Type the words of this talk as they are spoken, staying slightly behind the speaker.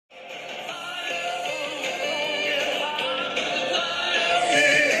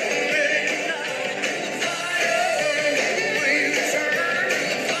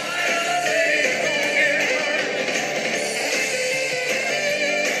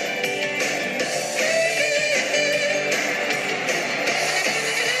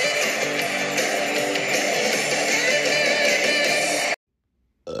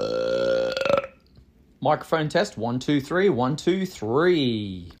Microphone test, 1, 2, 3, 1, 2,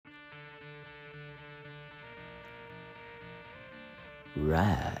 3.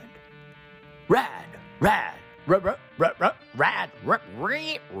 Rad. Rad. Rad. Rad. Rad. Rad. Rad. Rad. Rad.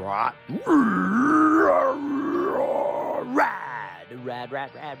 Rad. Rad. Rad.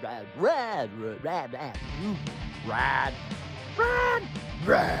 Rad. Rad. Rad. Rad. Rad.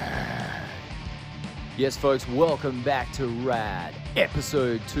 Rad. Yes, folks, welcome back to Rad,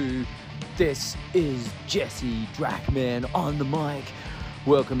 episode 2. This is Jesse Drachman on the mic,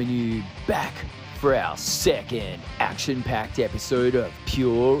 welcoming you back for our second action-packed episode of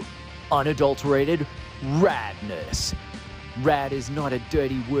pure, unadulterated radness. Rad is not a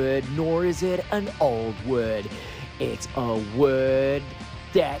dirty word, nor is it an old word. It's a word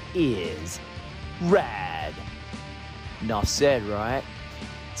that is rad. Enough said, right?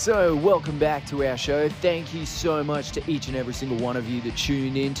 So, welcome back to our show. Thank you so much to each and every single one of you that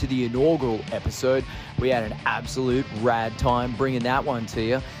tuned in to the inaugural episode. We had an absolute rad time bringing that one to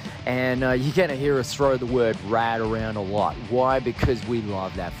you. And you're going to hear us throw the word rad around a lot. Why? Because we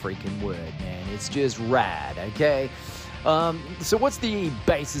love that freaking word, man. It's just rad, okay? So what's the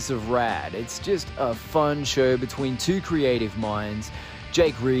basis of Rad? It's just a fun show between two creative minds,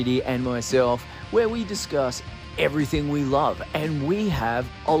 Jake Reedy and myself, where we discuss everything we love, and we have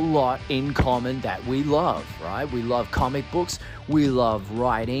a lot in common that we love, right? We love comic books, we love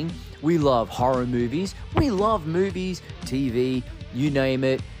writing, we love horror movies, we love movies, TV, you name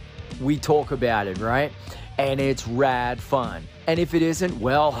it, we talk about it, right? And it's rad fun. And if it isn't,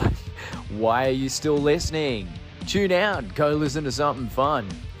 well, why are you still listening? Tune out, go listen to something fun,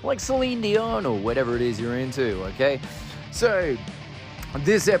 like Celine Dion or whatever it is you're into, okay? So,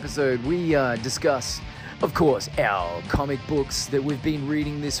 this episode, we discuss, of course, our comic books that we've been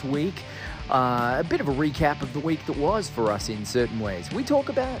reading this week. A bit of a recap of the week that was for us in certain ways. We talk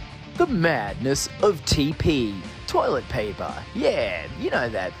about the madness of TP, toilet paper. Yeah, you know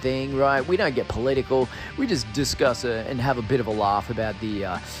that thing, right? We don't get political. We just discuss and have a bit of a laugh about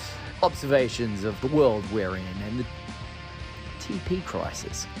the observations of the world we're in and the TP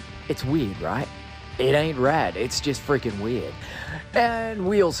crisis. It's weird, right? It ain't rad, it's just freaking weird. And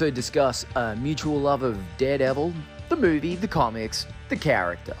we also discuss a mutual love of Daredevil, the movie, the comics, the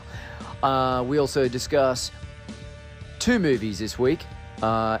character. We also discuss two movies this week,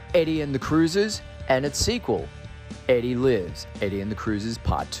 Eddie and the Cruisers and its sequel, Eddie Lives, Eddie and the Cruisers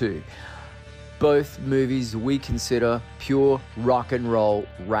Part 2. Both movies we consider pure rock and roll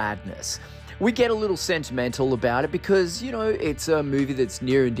radness. We get a little sentimental about it because, you know, it's a movie that's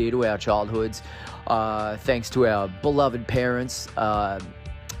near and dear to our childhoods. Thanks to our beloved parents.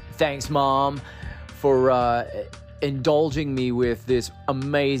 Thanks, Mom, for indulging me with this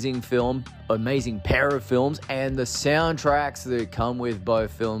amazing pair of films. And the soundtracks that come with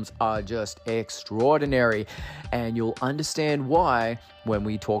both films are just extraordinary. And you'll understand why when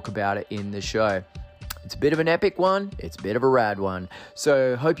we talk about it in the show. It's a bit of an epic one. It's a bit of a rad one.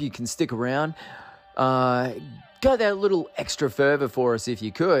 So hope you can stick around. Go that little extra further for us if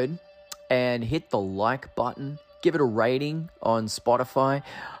you could. And hit the like button. Give it a rating on Spotify.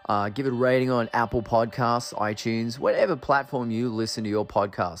 Give it a rating on Apple Podcasts, iTunes, whatever platform you listen to your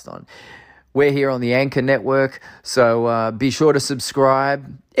podcast on. We're here on the Anchor Network, so be sure to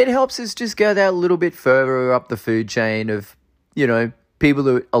subscribe. It helps us just go that little bit further up the food chain of, you know, people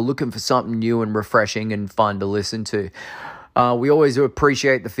who are looking for something new and refreshing and fun to listen to. We always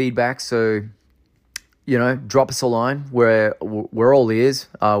appreciate the feedback, so, you know, drop us a line. We're all ears.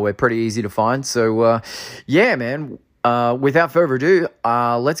 We're pretty easy to find. So, yeah, man, without further ado,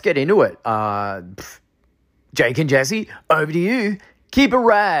 let's get into it. Jake and Jesse, over to you. Keep it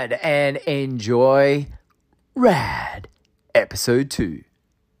rad and enjoy Rad, episode 2.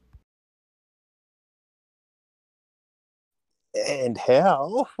 And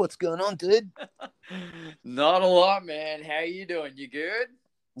Hal, what's going on, dude? Not a lot, man. How you doing? You good?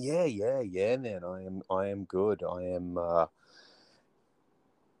 Yeah, man. I am good. I am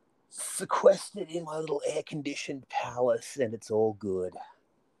sequestered in my little air-conditioned palace, and it's all good.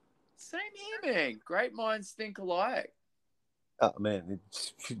 Same here, man. Great minds think alike. Oh man,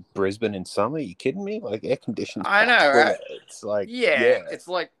 it's Brisbane in summer. Are you kidding me? Like air-conditioned. I know, right? It's like yeah, it's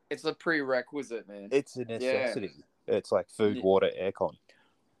a prerequisite, man. It's a necessity. Yeah. It's like food, water, aircon.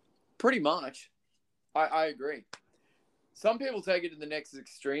 Pretty much. I agree. Some people take it to the next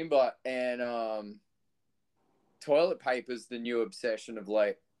extreme, but toilet paper's the new obsession of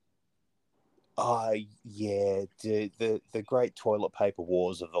late. Yeah, dude, the great toilet paper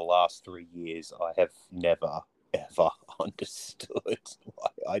wars of the last 3 years, I have never ever understood.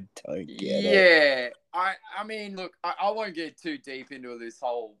 I don't get it. Yeah, I mean, look, I won't get too deep into this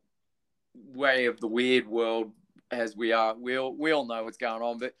whole way of the weird world as we are, we all know what's going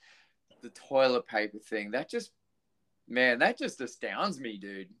on. But the toilet paper thing, that just astounds me,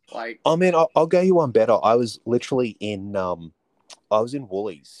 dude. Like, I mean, I'll go you one better. I was literally in I was in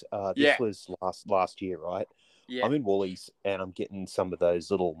Woolies. yeah, This was last year, right? yeah, I'm in Woolies and I'm getting some of those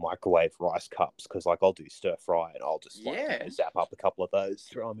little microwave rice cups because, like, I'll do stir fry and I'll just like yeah, zap up a couple of those,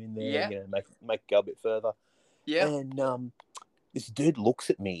 throw them in there, yeah, make it go a bit further. yeah. And this dude looks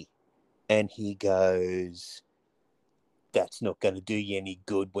at me and he goes, "That's not going to do you any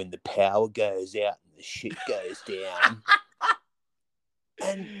good when the power goes out and the shit goes down."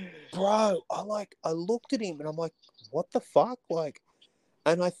 And bro, I looked at him and I'm like, "What the fuck?" Like,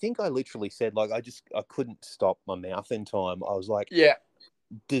 and I think I literally said, like, I couldn't stop my mouth in time. I was like, Yeah.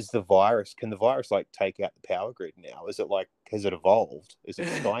 can the virus like take out the power grid now? Is it like, has it evolved? Is it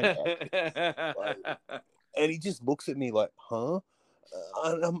Skynet? Like, and he just looks at me like, huh?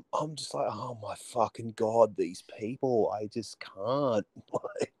 And I'm just like, oh my fucking God, these people, I just can't.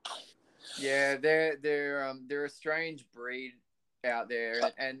 Like, Yeah, they're a strange breed out there,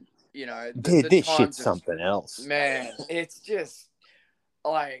 and you know dude, the this shit's times of something else. man, it's just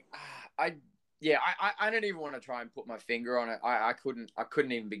like I yeah I don't even want to try and put my finger on it. I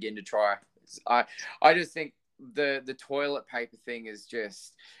couldn't even begin to try. I just think the toilet paper thing is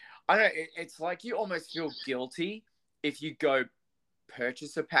just I don't know. It's like you almost feel guilty if you go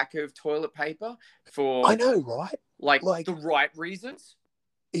purchase a pack of toilet paper I for know, right? like Like, the right reasons.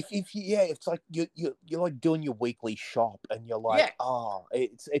 if you, yeah, it's like you're like doing your weekly shop, and you're Yeah,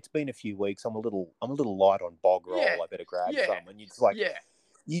 like, it's been a few weeks. I'm a little light on bog yeah, roll. I better grab yeah, some. And you just like yeah.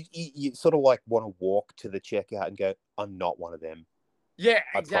 you sort of like want to walk to the checkout and go, I'm not one of them. Yeah,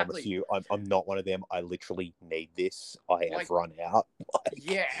 I promise exactly. you, I'm not one of them. I literally need this. I have Like, run out. Like,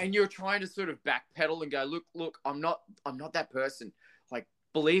 yeah, and you're trying to sort of backpedal and go, look, I'm not that person. Like,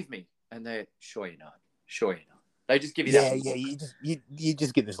 believe me. And they're sure you're not. Sure you're not. They just give you that yeah, look. you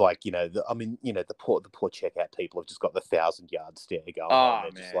just get this, like, I mean, the poor checkout people have just got the 1,000 yard stare going on. Oh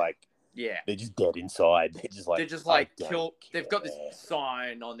They're just man. like, Yeah. they're just dead inside. They're just They're like, just I like don't they've got this care.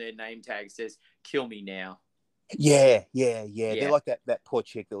 sign on their name tag says, kill me now. Yeah. They're Yeah. like that poor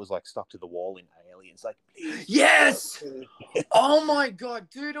chick that was like stuck to the wall in Aliens. Like, please just Yes! help me. Oh my god,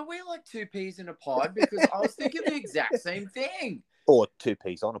 dude, are we like two peas in a pod? Because I was thinking the exact same thing. Or two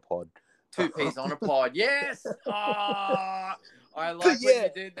peas on a pod. Two peas on a pod. Yes. Ah, I But like what yeah, you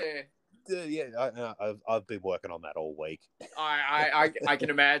did there. yeah, I've been working on that all week. I can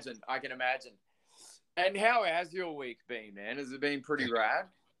imagine. I can imagine. And how has your week been, man? Has it been pretty rad?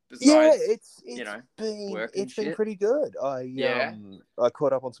 Yeah, Besides, it's work and it's been shit. pretty good. Yeah, I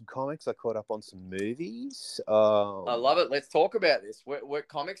caught up on some comics. I caught up on some movies. I love it. Let's talk about this. What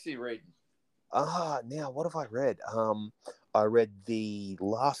comics are you reading? Now what have I read? I read the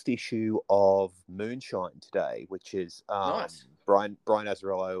last issue of Moonshine today, which is Nice. Brian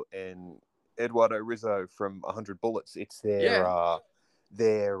Azzarello and Eduardo Rizzo from 100 Bullets. It's Yeah.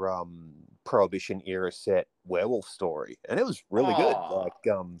 their Prohibition era set werewolf story, and it was really good. Oh, Like,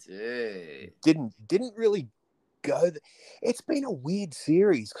 dude. didn't really go. It's been a weird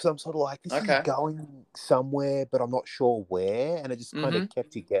series because I'm sort of like, this is Okay. going somewhere, but I'm not sure where, and it just kind Mm-hmm. of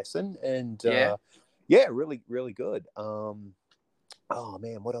kept you guessing. And Yeah. yeah, really, really good. Oh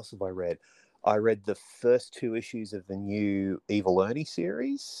man, what else have I read? I read the first two issues of the new Evil Ernie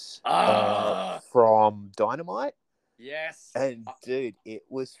series Ah, from Dynamite, yes. and dude, it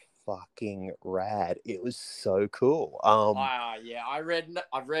was fucking rad. It was so cool. Yeah. I've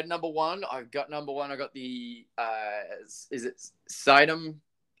read number one. I've got number one. I got the. Is it Sidem?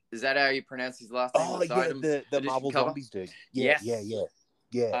 Is that how you pronounce his last name? Oh The yeah, Sidem the edition Marvel cover. Zombies dude. Yeah, Yes. yeah.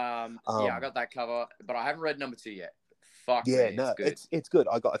 Yeah, I got that cover, but I haven't read number two yet. Fuck Yeah, me, no, it's good. it's good.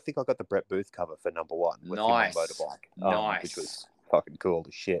 I think I got the Brett Booth cover for number one with him on Nice. motorbike, which was fucking cool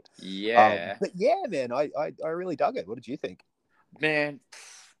as shit. Yeah. But yeah, man, I really dug it. What did you think? Man,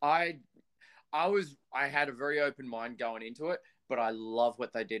 I had a very open mind going into it, but I love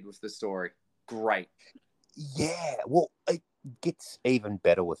what they did with the story. Great. Yeah, well, it gets even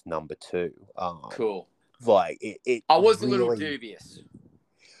better with number two. Cool. Like it I was really, a little dubious.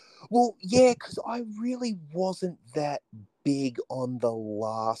 well, yeah, because I really wasn't that big on the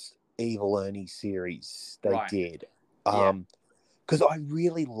last Evil Ernie series they Right. did. Yeah. Because I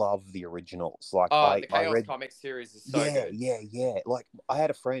really love the originals. Like, The I Chaos read, Comics series is so good. yeah. Like, I had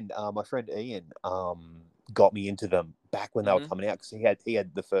a friend, my friend Ian, got me into them back when they were coming out, because he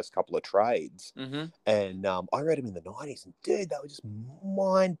had the first couple of trades, and I read them in the 90s, and dude, they were just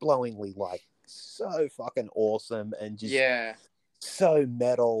mind blowingly like so fucking awesome, and just so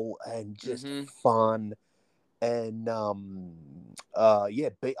metal and just fun. And yeah,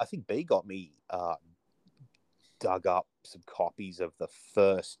 I think B got me dug up some copies of the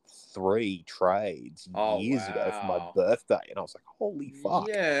first 3 trades Oh years ago for my wow. birthday, and I was like, holy fuck.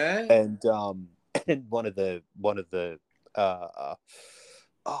 Yeah. And and one of the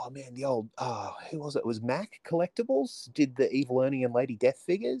oh man, the old who was it? It was Mac Collectibles did the Evil Ernie and Lady Death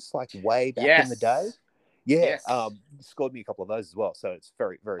figures like way back in the day. Yes. Yeah, Yes. scored me a couple of those as well. So it's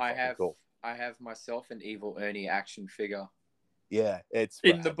very, very I fucking have cool. I have myself an Evil Ernie action figure Yeah, it's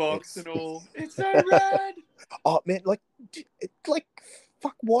in the rad. box It's and all. It's so rad. oh man, like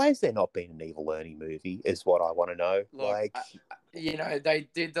fuck. Why has there not been an Evil Ernie movie? Is what I want to know. Look, Like, you know, they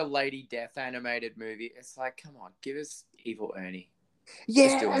did the Lady Death animated movie. It's like, come on, give us Evil Ernie.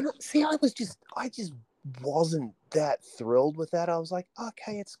 Just do yeah, it. and see, I just wasn't that thrilled with that. I was like,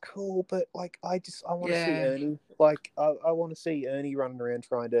 okay, it's cool, but like, I want to see Yeah. Ernie. Like, I want to see Ernie running around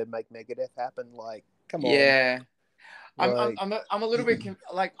trying to make Megadeth happen. Like, come on, Yeah. like, I'm a little bit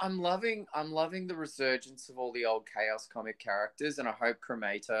like I'm loving the resurgence of all the old Chaos comic characters, and I hope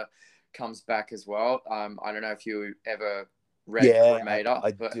Cremator comes back as well. I don't know if you ever read yeah, Cremator,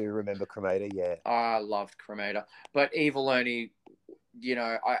 I but do remember Cremator. Yeah, I loved Cremator. But Evil Ernie, you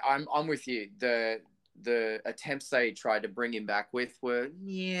know, I'm with you. The attempts they tried to bring him back with were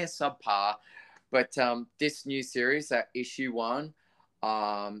subpar. But this new series, at issue 1,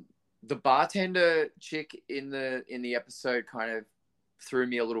 the bartender chick in the episode kind of threw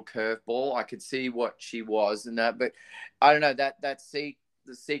me a little curveball. I could see what she was and that, but I don't know,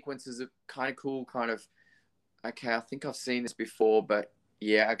 the sequences are kind of cool. Kind of okay. I think I've seen this before, but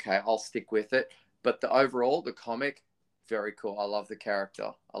yeah, okay, I'll stick with it. But the comic, very cool. I love the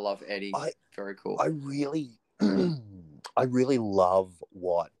character. I love Eddie. I Very cool. I really, I really love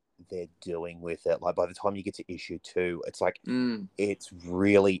what they're doing with it. Like by the time you get to issue 2, it's like Mm, it's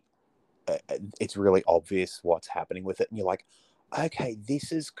really, it's really obvious what's happening with it, and you're like, okay,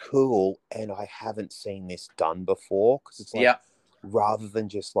 this is cool, and I haven't seen this done before because it's like yeah, rather than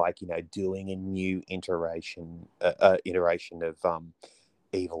just like doing a new iteration of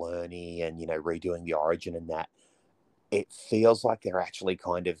Evil Ernie and redoing the origin and that. It feels like they're actually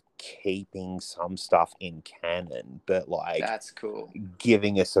kind of keeping some stuff in canon, but like that's cool.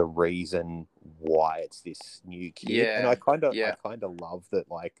 giving us a reason why it's this new kid. And Yeah, I yeah, kind of love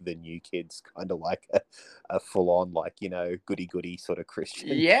that like the new kid's kind of like a full on like goody goody sort of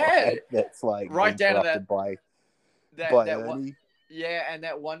Christian yeah. guy that's like Right been down to that corrupted by that what. Ernie. Yeah, and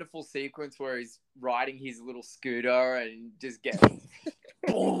that wonderful sequence where he's riding his little scooter and just gets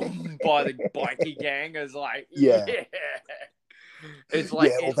boom by the bikie gang is like, Yeah, yeah. It's like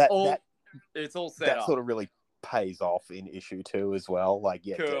yeah. Well, that it's all set that up. sort of really pays off in issue 2 as well. Like,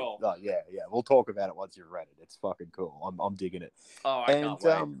 yeah, dude, Cool. yeah. We'll talk about it once you've read it. It's fucking cool. I'm digging it. Oh, I And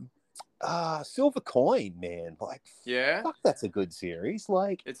can't wait. Silver Coin, man, like, Yeah, fuck, that's a good series.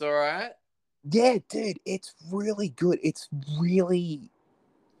 Like, it's all right. yeah, dude, it's really good. It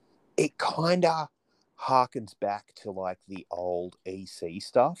kind of harkens back to like the old EC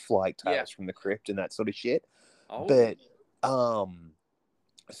stuff, like Yeah. Tales from the Crypt and that sort of shit. Oh, But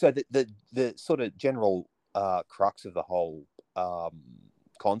so the sort of general crux of the whole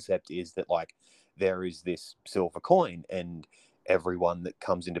concept is that like there is this silver coin, and everyone that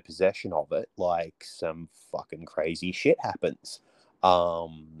comes into possession of it, like some fucking crazy shit happens.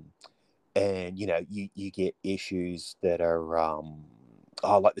 And you get issues that are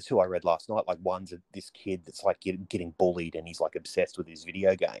like the 2 I read last night. Like one's this kid that's like getting bullied, and he's like obsessed with his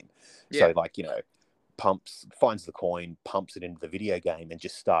video game. yeah. So like finds the coin, pumps it into the video game, and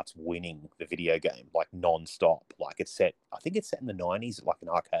just starts winning the video game like non-stop. Like I think it's set in the 90s at like an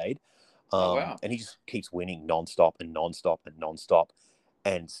arcade. Oh, wow. And he just keeps winning non-stop and non-stop and non-stop,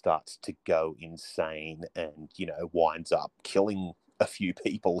 and starts to go insane, and winds up killing a few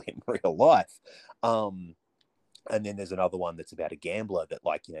people in real life. And then there's another one that's about a gambler that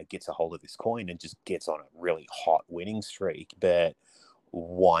like gets a hold of this coin and just gets on a really hot winning streak, but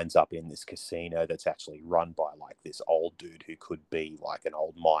winds up in this casino that's actually run by like this old dude who could be like an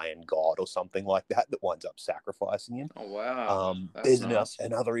old Mayan god or something like that winds up sacrificing him. Oh, wow. There's Nice.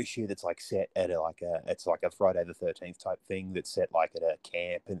 another issue that's like set at it's like a Friday the 13th type thing that's set like at a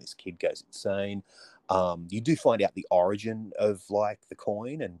camp, and this kid goes insane. You do find out the origin of like the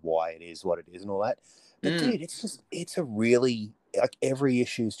coin and why it is what it is and all that. But dude, it's a really, like, every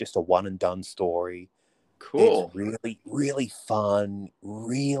issue is just a one and done story. Cool. It's really, really fun,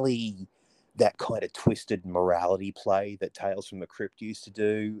 really that kind of twisted morality play that Tales from the Crypt used to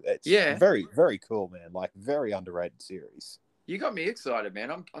do. It's Yeah. very, very cool, man. Like, very underrated series. You got me excited, man.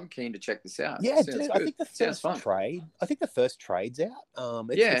 I'm keen to check this out. Yeah, Sounds dude. I good. think the Sounds first fun. trade. I think the first trade's out.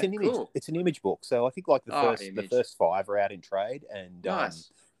 It's Yeah, an image. cool. It's an image book. So I think like the Image. first five are out in trade, and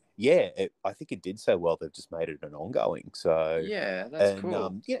Nice. yeah, I think it did so well they've just made it an ongoing. So Yeah, that's and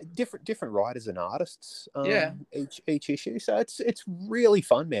cool. yeah, different writers and artists Yeah. each issue. So it's really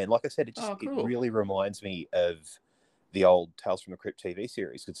fun, man. Like I said, Oh, it cool. really reminds me of the old Tales from the Crypt TV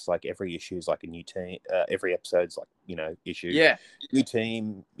series. It's like every issue is like a new team. Every episode's like issue. Yeah. New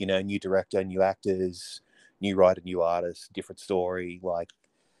team, new director, new actors, new writer, new artist, different story. Like,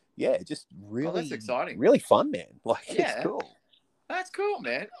 yeah, just Oh, that's really, exciting. really fun, man. Like, it's Yeah. cool. That's cool,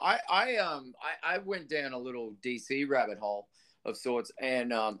 man. I went down a little DC rabbit hole of sorts,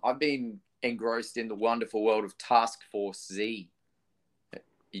 and I've been engrossed in the wonderful world of Task Force Z.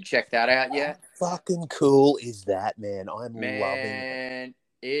 You check that out yet? How fucking cool is that, man? I'm loving it. Man,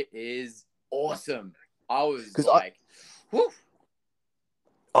 it is awesome. I was 'Cause like, whew,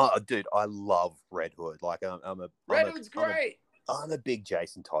 oh, dude, I love Red Hood. Like, Red Hood's great. I'm a big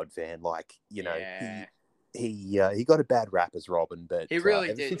Jason Todd fan. Like, Yeah. he got a bad rap as Robin, but He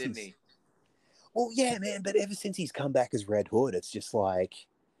really ever did, since didn't he? well, yeah, man. But ever since he's come back as Red Hood, it's just like,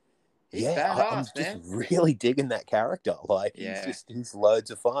 He's yeah, I'm badass, just man. really digging that character. Like, Yeah. he's loads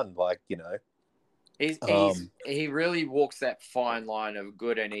of fun. Like, He really walks that fine line of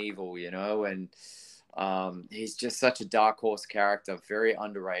good and evil, and he's just such a dark horse character, very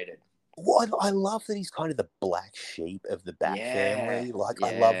underrated. well, I love that he's kind of the black sheep of the Bat Yeah, family. Like,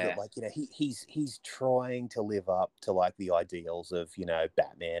 I love that. yeah. Like, he's trying to live up to like the ideals of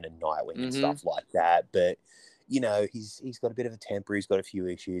Batman and Nightwing and Mm-hmm. stuff like that. But he's got a bit of a temper. He's got a few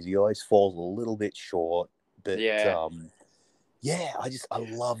issues. He always falls a little bit short. But Yeah. yeah, I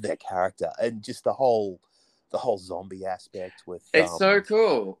love that character and just the whole zombie aspect with It's so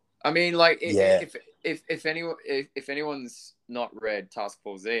cool. I mean, like, yeah. if anyone's not read Task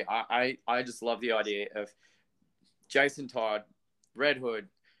Force Z, I just love the idea of Jason Todd, Red Hood,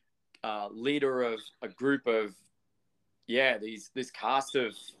 leader of a group of this cast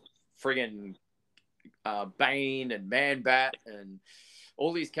of friggin' Bane and Man Bat and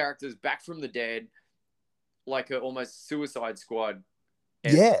all these characters back from the dead, like a almost Suicide Squad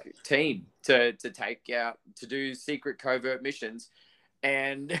team to take out, to do secret covert missions.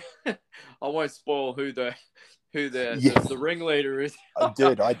 And I won't spoil who the ringleader is.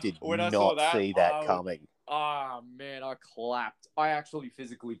 Dude, I did when I not saw that, see that coming. Oh man, I clapped. I actually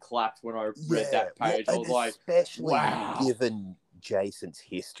physically clapped when I read that page. Well, I was like, especially wow. Given Jason's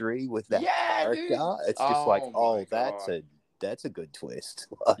history with that character, dude. it's just like, my that's a good twist.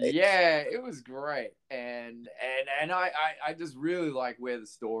 Like, yeah, it was great, and I just really like where the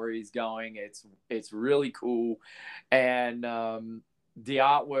story is going. It's really cool, and the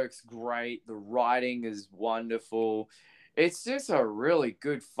artwork's great. The writing is wonderful. It's just a really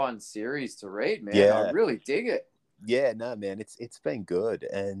good, fun series to read, man. Yeah. I really dig it. Yeah, no, man, it's been good,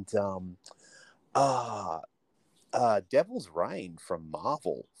 and Devil's Reign from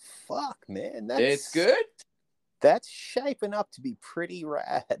Marvel. Fuck, man, It's good. That's shaping up to be pretty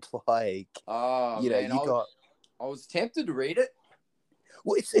rad. Like, man, I was tempted to read it.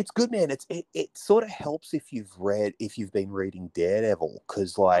 Well, it's good, man. It sort of helps if you've been reading Daredevil,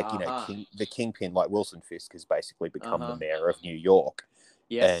 because like the Kingpin, like Wilson Fisk, has basically become the mayor of New York.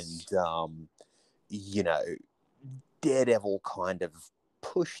 Yes. And Daredevil kind of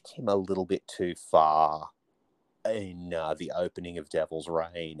pushed him a little bit too far in the opening of Devil's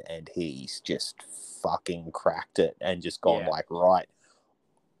Reign, and he's just fucking cracked it and just gone like, right,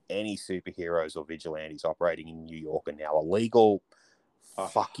 any superheroes or vigilantes operating in New York are now illegal.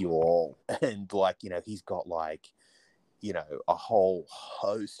 Fuck you all. And like, he's got like, a whole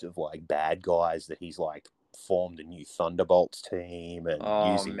host of like bad guys that he's like formed a new Thunderbolts team and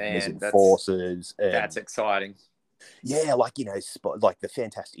using them as enforcers. That's exciting. Yeah, like, like the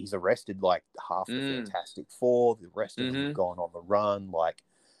Fantastic, he's arrested like half the Fantastic Four, the rest of them have gone on the run. Like,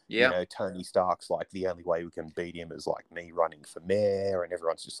 Tony Stark's like, the only way we can beat him is like me running for mayor, and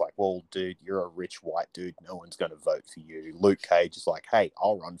everyone's just like, well, dude, you're a rich white dude, no one's going to vote for you. Luke Cage is like, hey,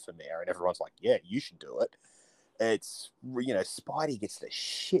 I'll run for mayor, and everyone's like, yeah, you should do it. It's, Spidey gets the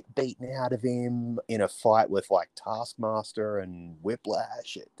shit beaten out of him in a fight with like Taskmaster and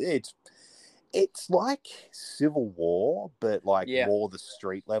Whiplash. It's like Civil War, but like more the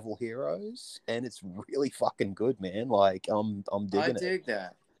street level heroes, and it's really fucking good, man. Like, I'm digging it. I dig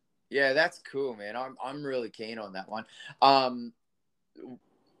that. Yeah, that's cool, man. I'm really keen on that one. On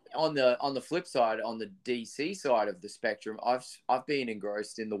the flip side, on the DC side of the spectrum, I've been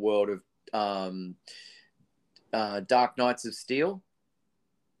engrossed in the world of Dark Knights of Steel.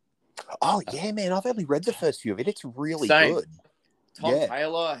 Oh yeah, man! I've only read the first few of it. It's really Same. good. Tom Yeah.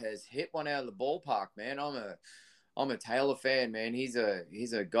 Taylor has hit one out of the ballpark, man. I'm a Taylor fan, man. He's a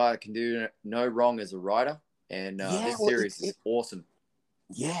guy that can do no wrong as a writer, and Yeah, this well, series is awesome.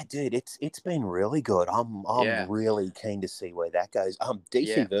 Yeah, dude, it's been really good. I'm Yeah. really keen to see where that goes.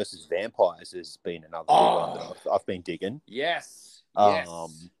 DC Yeah. versus Vampires has been another good one that I've been digging. Yes.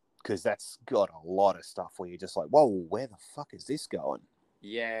 Because that's got a lot of stuff where you're just like, whoa, where the fuck is this going?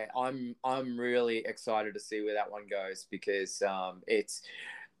 Yeah, I'm really excited to see where that one goes because it's.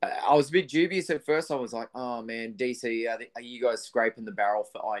 I was a bit dubious at first. I was like, "Oh man, DC, are you guys scraping the barrel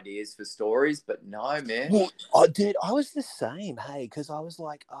for ideas for stories?" But no, man. Well, dude, I was the same. Hey, because I was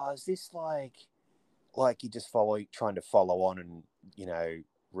like, "Oh, is this like you just trying to follow on and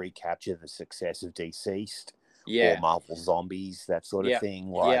recapture the success of Deceased or Marvel Zombies, that sort of thing?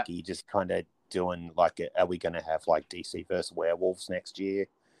 Like, you just kind of doing like, are we going to have like DC versus werewolves next year?"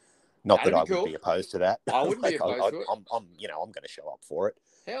 Not that I would be opposed to that. I wouldn't be opposed to it. I'm going to show up for it.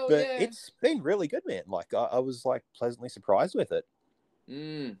 Hell but yeah. It's been really good, man. Like I was like pleasantly surprised with it.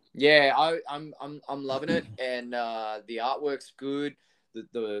 Yeah, I'm loving it, and the artwork's good.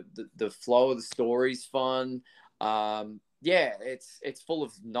 The flow of the story's fun. Yeah, it's full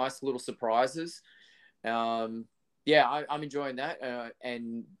of nice little surprises. I'm enjoying that,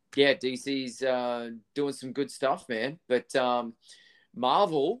 and yeah, DC's doing some good stuff, man. But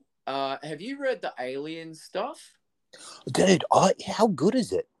Marvel, have you read the Alien stuff? Dude, how good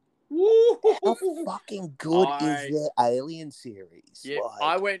is it? Woo! How fucking good is their Alien series? Yeah,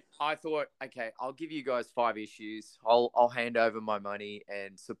 I thought, okay, I'll give you guys 5 issues. I'll hand over my money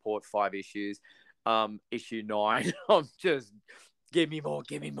and support 5 issues. Issue 9, I'm just, give me more.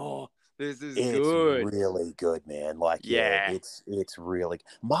 This is good. It's really good, man. Like, it's really.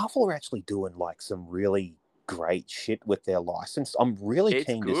 Marvel are actually doing like some really great shit with their license. I'm really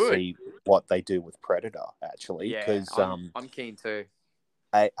keen to see what they do with Predator, actually, because I'm keen too.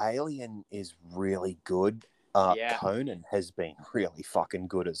 Alien is really good. Conan has been really fucking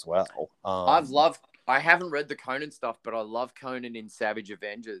good as well. I haven't read the Conan stuff, but I love Conan in Savage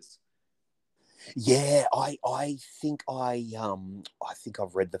Avengers. Yeah, I think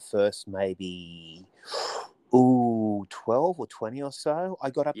I've read the first maybe 12 or 20 or so. I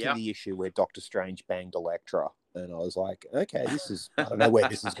got up to the issue where Doctor Strange banged Elektra, and I was like, okay, I don't know where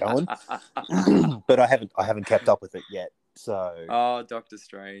this is going. But I haven't kept up with it yet. So Doctor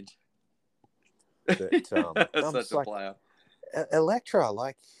Strange. But, such a player. Elektra,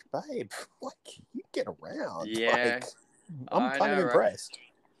 like, babe, like, you get around. Yeah. Like, I'm kind of impressed.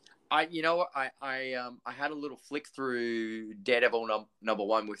 You know what? I had a little flick through Daredevil number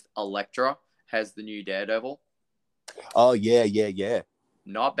 1 with Elektra has the new Daredevil. Oh yeah.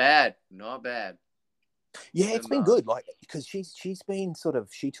 Not bad. Yeah, it's been good. Like, because she's been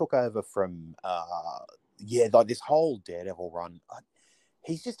she took over from like this whole Daredevil run.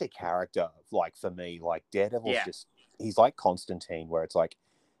 He's just a character. Like, for me, like Daredevil's he's like Constantine, where it's like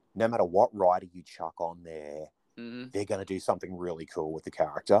no matter what writer you chuck on there, they're going to do something really cool with the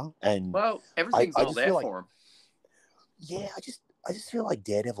character. And everything's all there for him. Yeah, I just feel like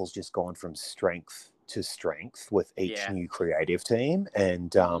Daredevil's just gone from strength to strength with each new creative team.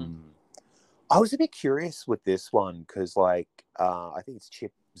 And I was a bit curious with this one because, like, I think it's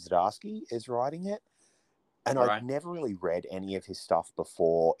Chip Zdarsky is writing it. And I've never really read any of his stuff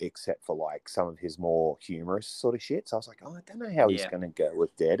before, except for like some of his more humorous sort of shit. So I was like, I don't know how he's going to go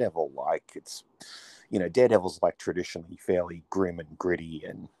with Daredevil. Like, it's, Daredevil's like traditionally fairly grim and gritty,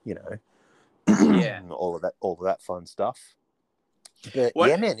 and all of that fun stuff. But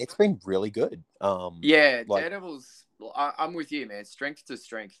man, it's been really good. Daredevil's. I'm with you, man. Strength to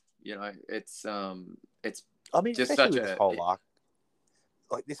strength. It's. I mean, just such a whole arc.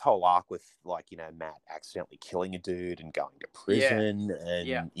 Like this whole arc with, like, Matt accidentally killing a dude and going to prison,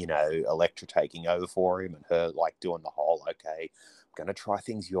 and Elektra taking over for him, and her like doing the whole, okay, I'm gonna try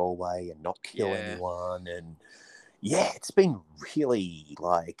things your way and not kill anyone, and it's been really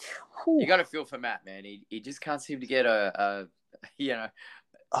like, you got to feel for Matt, man. He just can't seem to get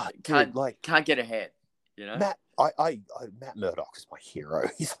can't get ahead. Matt, Matt Murdock is my hero.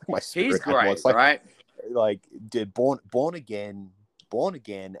 He's like my spirit. He's great, like, right? Like, Born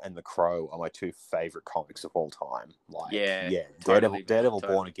Again and The Crow are my 2 favorite comics of all time. Like, totally, Daredevil,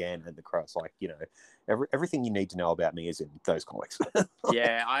 totally. Born Again, and The Crow. It's like, everything you need to know about me is in those comics.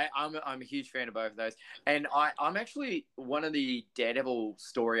 I'm a huge fan of both of those, and I'm actually one of the Daredevil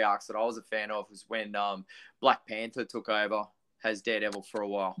story arcs that I was a fan of was when Black Panther took over as Daredevil for a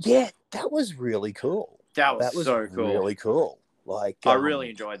while. Yeah, that was really cool. That was so cool. Really cool. Like, I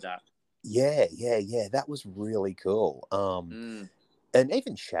really enjoyed that. Yeah. That was really cool. And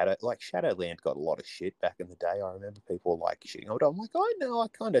even Shadowland got a lot of shit back in the day. I remember people like shitting on it. I'm like, I know, I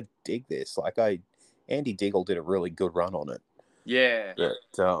kind of dig this. Like, Andy Diggle did a really good run on it. Yeah. But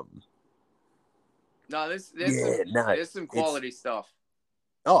No, there's yeah, some no, there's some quality stuff.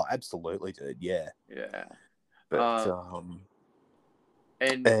 oh, absolutely, dude. Yeah, Yeah. but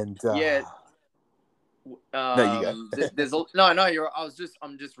And yeah, no, you go. there's a no.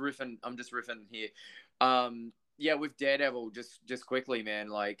 I'm just riffing here. Yeah, with Daredevil, just quickly, man.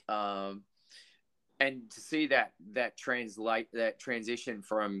 Like, and to see that transition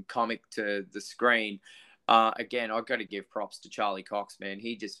from comic to the screen, again, I've got to give props to Charlie Cox, man.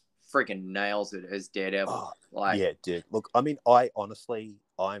 He just freaking nails it as Daredevil. Oh, Like, yeah, dude. Look, I mean,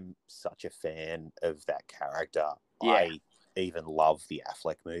 I'm such a fan of that character. Yeah. I even love the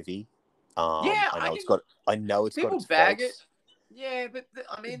Affleck movie. Yeah, I know it's got people its bag faults. it. Yeah, but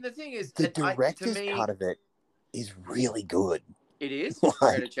I mean, the thing is, The to director's me, cut of it is really good. it is. Like,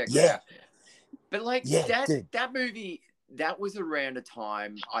 I gotta check that out. But like Yeah, dude. that movie, that was around a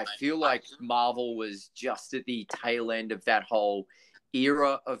time I feel like Marvel was just at the tail end of that whole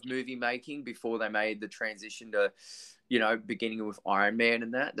era of movie making before they made the transition to, beginning with Iron Man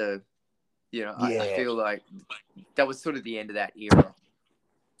and that. I feel like that was sort of the end of that era.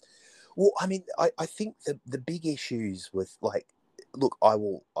 Well, I mean, I think the big issues with, like, look, I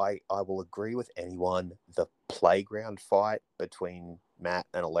will agree with anyone. The playground fight between Matt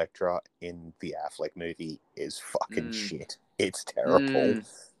and Elektra in the Affleck movie is fucking shit. It's terrible.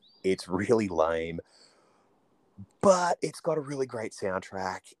 It's really lame, but it's got a really great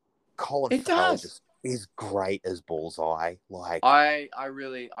soundtrack. Colin Farrell just is great as Bullseye. Like, I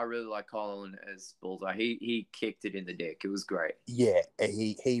really like Colin as Bullseye. He kicked it in the dick. It was great. Yeah,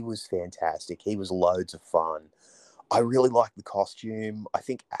 he was fantastic. He was loads of fun. I really like the costume. I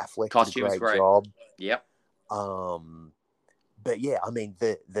think Affleck did a great job. Yep. But yeah, I mean,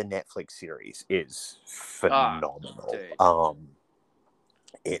 the Netflix series is phenomenal.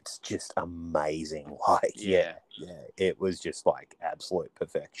 It's just amazing. Like, yeah, it was just like absolute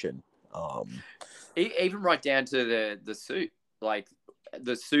perfection. Even right down to the suit, like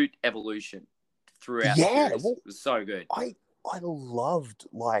the suit evolution throughout the series was so good. I love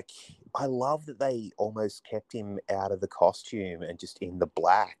that they almost kept him out of the costume and just in the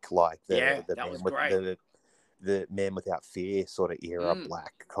black, like the Man Without Fear sort of era,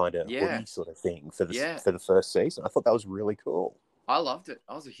 black kind of hoodie sort of thing for the first season. I thought that was really cool. I loved it.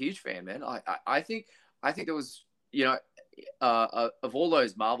 I was a huge fan, man. I think there was, of all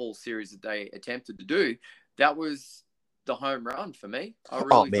those Marvel series that they attempted to do, that was the home run for me. I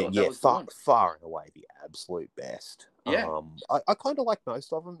really thought that was far and away the absolute best. Yeah. I kind of like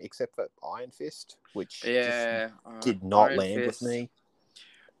most of them except for Iron Fist, which just did not land with me.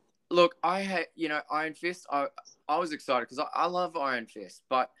 Look, I had, Iron Fist. I was excited because I love Iron Fist,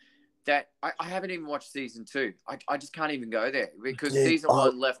 but that I haven't even watched season 2. I just can't even go there because season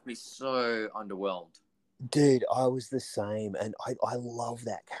 1 left me so underwhelmed. Dude, I was the same, and I love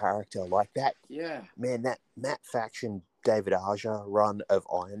that character. Like that, man, that Matt Faction, David Aja run of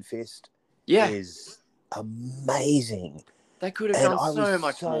Iron Fist is amazing. They could have done so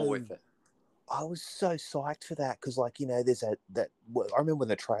much more with it. I was so psyched for that because, like, there's I remember when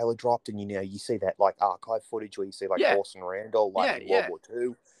the trailer dropped, and you see that like archive footage where you see like Orson Randall like in World War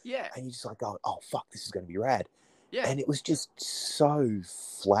II, and you just like going, oh fuck, this is going to be rad. Yeah. And it was just so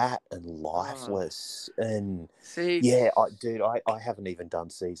flat and lifeless. And I haven't even done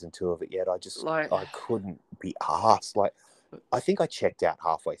season 2 of it yet. I couldn't be arsed. Like, I think I checked out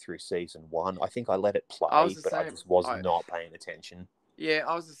halfway through season 1. I think I let it play, I just was not paying attention. Yeah,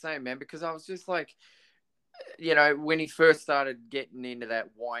 I was the same, man, because I was just like, when he first started getting into that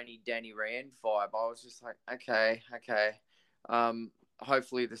whiny Danny Rand vibe, I was just like, okay.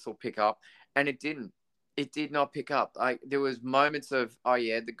 Hopefully this will pick up. And it didn't. It did not pick up. There was moments of,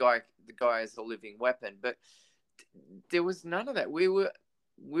 the guy is a living weapon, but there was none of that. We were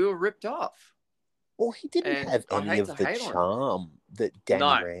ripped off. Well, he didn't have any of the charm that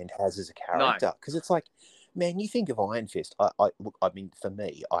Danny Rand has as a character. Because it's like, man, you think of Iron Fist. I mean, for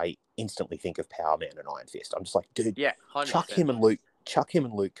me, I instantly think of Power Man and Iron Fist. I'm just like, dude, 100%. chuck him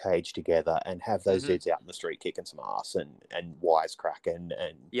and Luke Cage together and have those dudes out in the street kicking some ass and wisecracking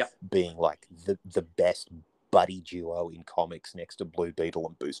and being like the best buddy duo in comics next to Blue Beetle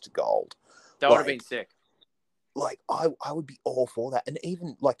and Booster Gold. That would have been sick. Like, I would be all for that. And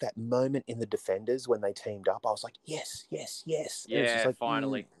even like that moment in the Defenders when they teamed up, I was like, yes. Yeah, like,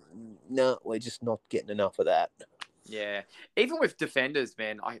 finally. No, we're just not getting enough of that. Yeah. Even with Defenders,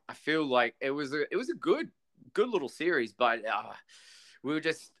 man, I feel like it was a good little series, but we were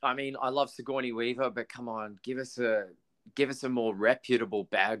just, I mean, I love Sigourney Weaver, but come on, give us a give us a more reputable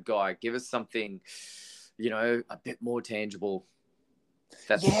bad guy. Give us something, a bit more tangible.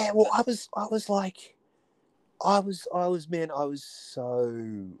 Yeah, well, I was like, I was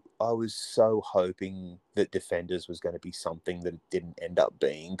so hoping that Defenders was going to be something that it didn't end up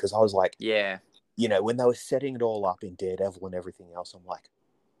being, because I was like, Yeah. When they were setting it all up in Daredevil and everything else, I'm like,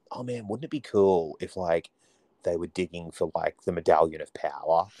 oh man, wouldn't it be cool if like they were digging for like the Medallion of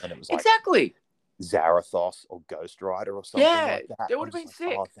Power and it was like Exactly. Zarathos or Ghost Rider or something like that? That would I'm have been just sick.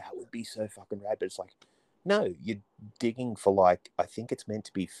 like, oh, that would be so fucking rad. But it's like, no, you're digging for like, I think it's meant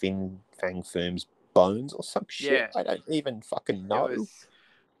to be Fin Fang Foom's bones or some shit. Yeah. I don't even fucking know.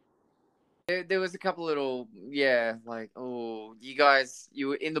 There was a couple little, like, oh, you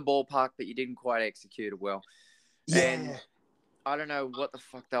were in the ballpark, but you didn't quite execute it well. Yeah. And I don't know what the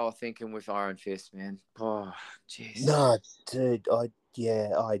fuck they were thinking with Iron Fist, man. Oh, jeez. No, dude, I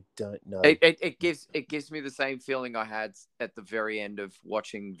don't know. It gives me the same feeling I had at the very end of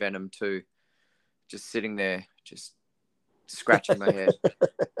watching Venom 2. Just sitting there, just scratching my head.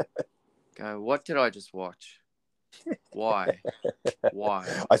 Go, what did I just watch? Why?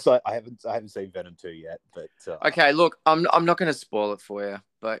 I haven't seen Venom 2 yet, but okay, look, I'm not going to spoil it for you,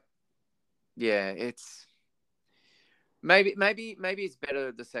 but yeah, it's maybe it's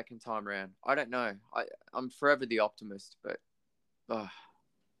better the second time around. I don't know. I'm forever the optimist, but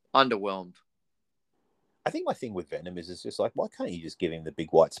underwhelmed. I think my thing with Venom is it's just like, why can't you just give him the big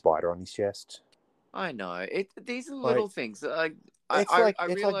white spider on his chest? I know these are little things. I realize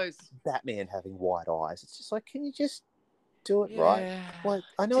like Batman having white eyes. It's just like, can you just do it right? Like,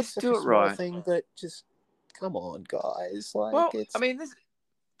 I know it's such a small thing, but just come on, guys. Like, well, I mean, this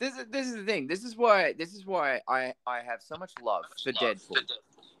is the thing. This is why I have so much love for Deadpool,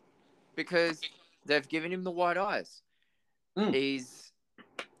 because they've given him the white eyes. He's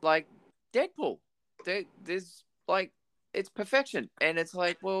like Deadpool. There's like, it's perfection, and it's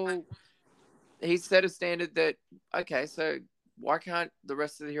like, well, he's set a standard that, okay, so why can't the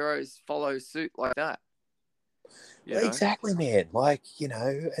rest of the heroes follow suit like that? Exactly, man. Like,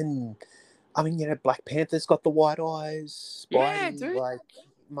 and I mean, Black Panther's got the white eyes. Spidey, dude. like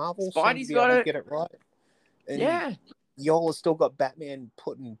Marvel Spidey's seems to be got able to it. get it right. And y'all have still got Batman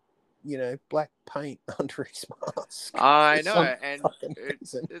putting, black paint under his mask. I know, and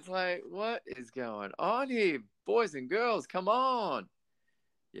it's like, what is going on here, boys and girls? Come on.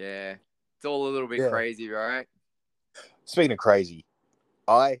 Yeah, it's all a little bit crazy, right? Speaking of crazy,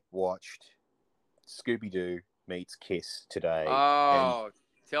 I watched Scooby-Doo Meets Kiss today. Oh,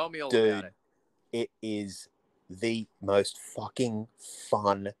 tell me all about it. It is the most fucking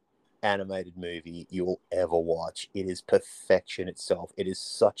fun animated movie you'll ever watch. It is perfection itself. It is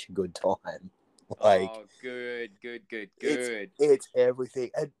such a good time. Like, oh, good. It's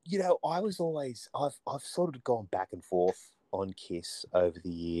everything. And I've sort of gone back and forth on Kiss over the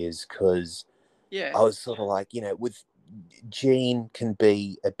years, because I was sort of like, with Gene can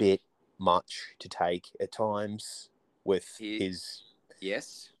be a bit much to take at times with his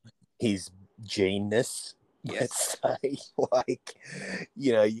Gene-ness. Let's say, like,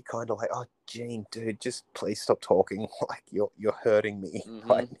 you kind of like, oh, Gene, dude, just please stop talking. Like, you're hurting me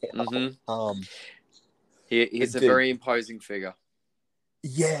right now. He's a very imposing figure.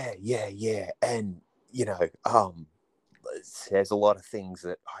 Yeah. And, there's a lot of things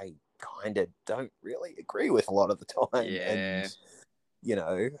that I kind of don't really agree with a lot of the time. Yeah.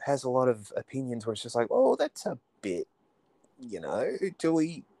 And, has a lot of opinions where it's just like, oh, that's a bit, do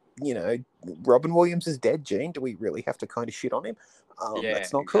we, Robin Williams is dead, Gene. Do we really have to kind of shit on him?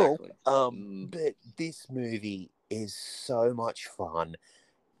 That's not exactly. cool. But this movie is so much fun.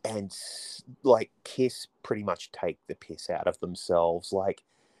 And like, Kiss pretty much take the piss out of themselves, like,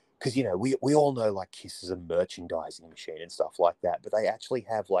 because we all know like Kiss is a merchandising machine and stuff like that, but they actually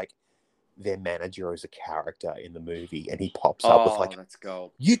have like their manager as a character in the movie, and he pops up with like, let's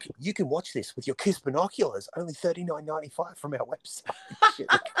go. You can watch this with your Kiss binoculars, only $39.95 from our website.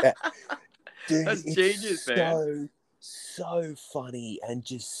 Shit like that. Dude, that's genius, man. So funny, and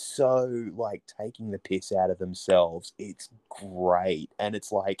just so like taking the piss out of themselves. It's great, and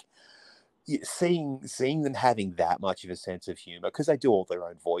it's like seeing them having that much of a sense of humor, because they do all their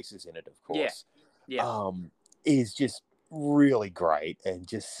own voices in it, of course. Is just really great and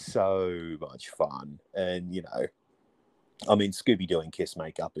just so much fun. And I mean, Scooby-Doo and Kiss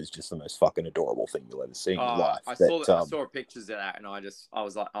makeup is just the most fucking adorable thing you'll ever see in your life. I saw pictures of that, and I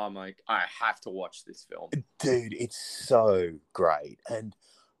was like, oh my, I have to watch this film. Dude, it's so great. And,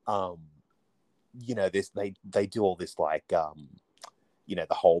 they do all this, like, the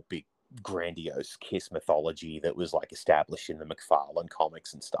whole big grandiose Kiss mythology that was like established in the McFarlane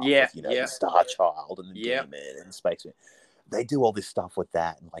comics and stuff Yeah, with, you know, yeah, the Star Child and the yeah. Demon and Spaceman. They do all this stuff with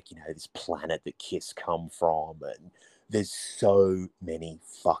that, and like, you know, this planet that Kiss come from, and there's so many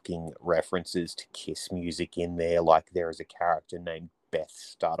fucking references to Kiss music in there. Like, there is a character named Beth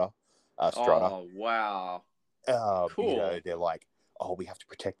Strutter. Oh, wow. You know, Cool. they're like, oh, we have to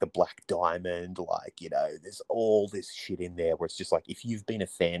protect the Black Diamond. Like, you know, there's all this shit in there where it's just like, if you've been a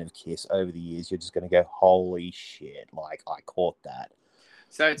fan of Kiss over the years, you're just going to go, holy shit, like, I caught that.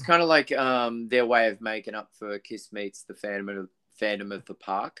 So it's kind of like their way of making up for Kiss meets the Phantom of the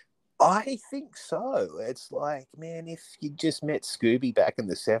Park. I think so. It's like, man, if you just met Scooby back in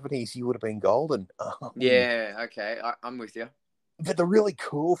the 70s, you would have been golden. Yeah, okay, I'm with you. But the really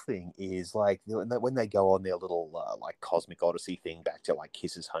cool thing is, like, when they go on their little, like, Cosmic Odyssey thing back to, like,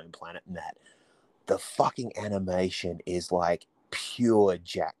 Kiss's home planet and that, the fucking animation is, like, pure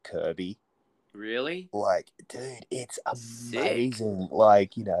Jack Kirby. Really? Like, dude, it's Sick. amazing.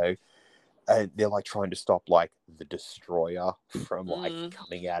 Like, you know, they're like trying to stop like the Destroyer from like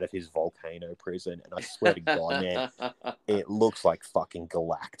coming out of his volcano prison, and I swear to God, man, it looks like fucking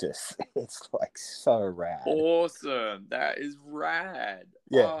Galactus. It's like so rad. Awesome. That is rad.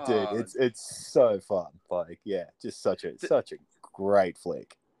 Yeah, dude, Oh. it's so fun. Like, yeah, just such a great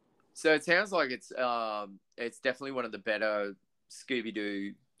flick. So it sounds like it's definitely one of the better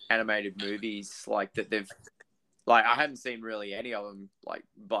Scooby-Doo animated movies like that they've like I haven't seen really any of them like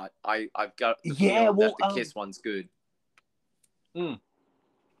but I've got the feeling that the Kiss one's good. Oh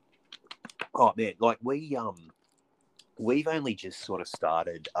man, like we've only just sort of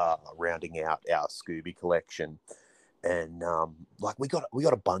started rounding out our Scooby collection, and like we got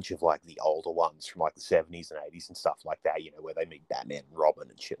a bunch of like the older ones from like the 70s and 80s and stuff like that, you know, where they meet Batman and Robin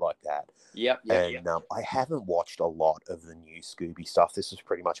and shit like that. Yep. I haven't watched a lot of the new Scooby stuff. This was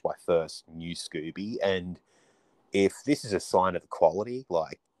pretty much my first new Scooby, and if this is a sign of the quality,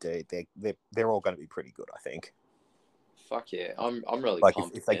 like they're all going to be pretty good, I think. Fuck yeah, I'm really like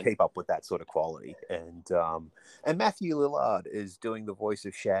pumped. If they keep up with that sort of quality, and Matthew Lillard is doing the voice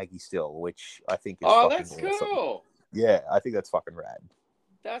of Shaggy still, which I think is that's awesome. Cool. Yeah, I think that's fucking rad.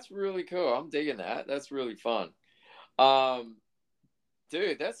 That's really cool. I'm digging that. That's really fun.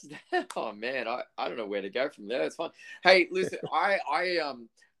 Dude, that's oh man, I don't know where to go from there. It's fun. Hey, listen, I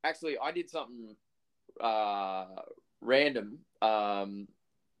actually I did something random, and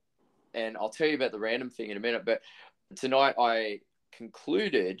I'll tell you about the random thing in a minute. But tonight I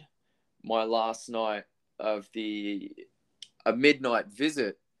concluded my last night of a midnight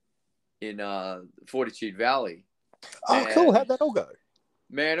visit in Fortitude Valley. Oh, cool! How'd that all go?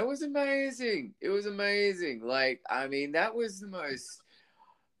 Man, it was amazing. It was amazing. Like, I mean, that was the most.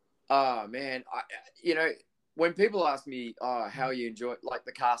 Oh man, you know, when people ask me, "Oh, how you enjoy?" Like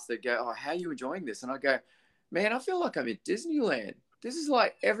the cast, they go, "Oh, how are you enjoying this?" And I go, "Man, I feel like I'm in Disneyland. This is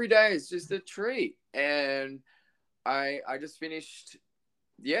like every day is just a treat." And I just finished,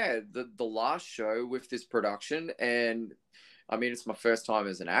 the last show with this production, and I mean, it's my first time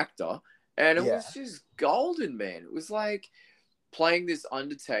as an actor, and it was just golden, man. It was like playing this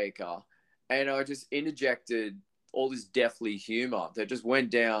Undertaker, and I just interjected all this deathly humor that just went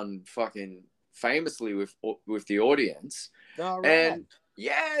down fucking famously with the audience. Oh, right. And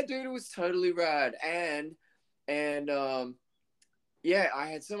yeah, dude, it was totally rad. And yeah, I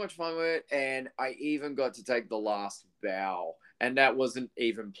had so much fun with it, and I even got to take the last bow, and that wasn't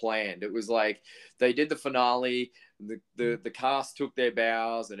even planned. It was like they did the finale, the cast took their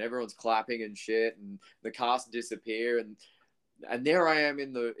bows, and everyone's clapping and shit, and the cast disappear, and there I am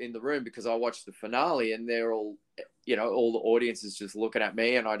in the room because I watched the finale, and they're all, you know, all the audience is just looking at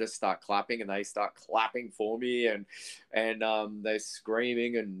me, and I just start clapping, and they start clapping for me, and they're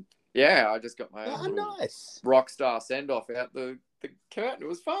screaming, and yeah, I just got my own nice rock star send off out the curtain. It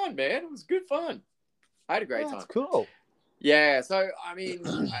was fun, man. It was good fun. I had a great time. That's cool. Yeah, so I mean,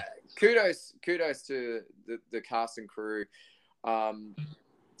 kudos to the cast and crew.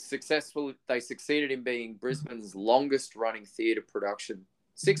 They succeeded in being Brisbane's longest running theatre production.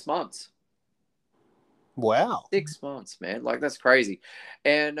 6 months. Wow. 6 months, man. Like, that's crazy.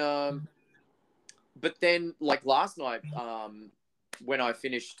 And but then, like, last night, when I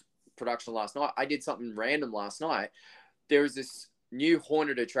finished production last night, I did something random last night. There was this new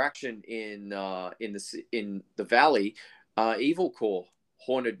haunted attraction in the valley, Evil Core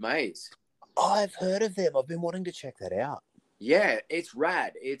Haunted Maze. I've heard of them. I've been wanting to check that out. Yeah, it's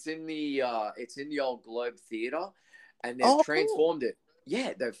rad. It's in the old Globe Theatre, and they've transformed it.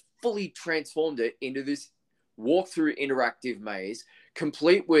 Yeah, they've fully transformed it into this walkthrough interactive maze,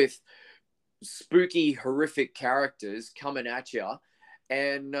 complete with spooky, horrific characters coming at you,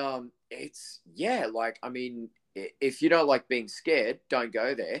 And it's like, I mean, if you don't like being scared, don't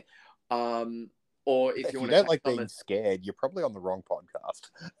go there. Or if If you you want don't to like being scared, you're probably on the wrong podcast.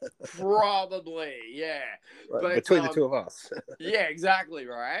 probably, yeah. But Between the two of us. yeah, exactly,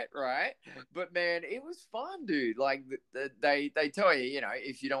 right. But man, it was fun, dude. Like they tell you, you know,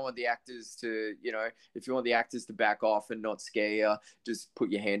 if you don't want the actors to, you know, if you want the actors to back off and not scare you, just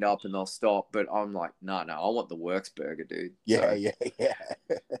put your hand up and they'll stop. But I'm like, no, I want the works burger, dude. Yeah, So, yeah.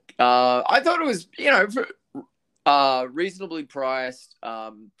 I thought it was, you know, reasonably priced.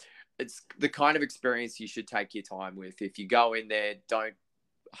 It's the kind of experience you should take your time with. If you go in there, don't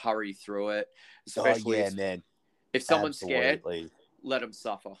hurry through it. Especially man. if someone's scared, Absolutely. let them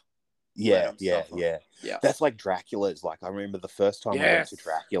suffer. Yeah. Yeah. That's like Dracula's. Like, I remember the first time we went to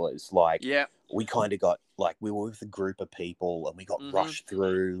Dracula's, like, Yeah. we kind of got, like, we were with a group of people and we got rushed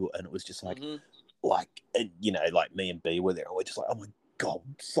through, and it was just like, you know, like me and B were there, and we're just like, oh my God,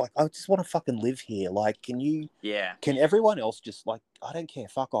 it's like, I just want to fucking live here. Like, can everyone else just, like, I don't care,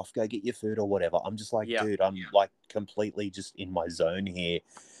 fuck off, go get your food or whatever. I'm just like, dude, I'm like completely just in my zone here.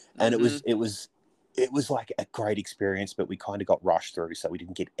 And it was like a great experience, but we kind of got rushed through, so we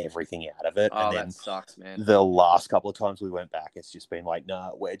didn't get everything out of it. Oh, and then that sucks, man. the last couple of times we went back, it's just been like,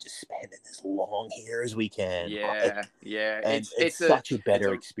 nah, we're just spending as long here as we can. Yeah. And it's such a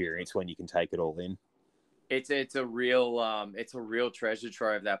better experience when you can take it all in. It's a real treasure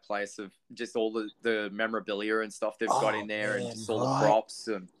trove, that place, of just all the memorabilia and stuff they've got in there, and just all the props.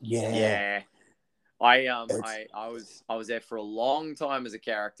 And I was there for a long time as a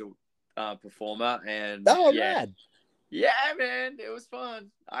character performer, and rad. Yeah, man, it was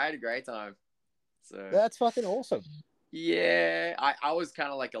fun. I had a great time. So that's fucking awesome. Yeah, I was kind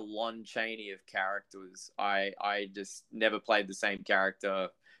of like a Lon Chaney of characters. I just never played the same character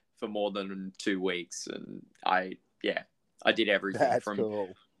for more than 2 weeks, and I did everything. That's cool.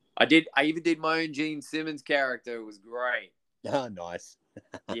 I even did my own Gene Simmons character. It was great. Oh, nice.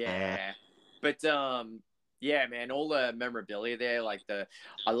 Yeah, but yeah, man, all the memorabilia there. Like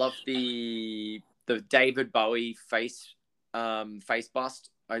I love the David Bowie face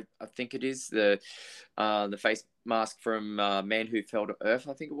bust. I think it is the face mask from Man Who Fell to Earth,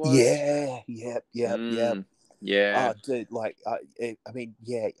 I think it was. Yeah. Yeah. Oh, dude, like, I mean,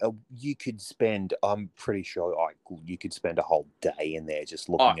 you could spend, I'm pretty sure, you could spend a whole day in there just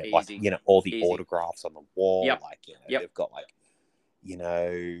looking at, like, you know, all the autographs on the wall. Like, you know, they've got, like, you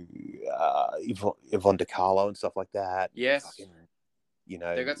know, Yvonne De Carlo and stuff like that. Yes. Fucking, you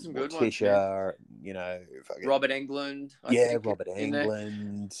know, they got some good Tisha, ones, you know. Fucking, Robert Englund. Robert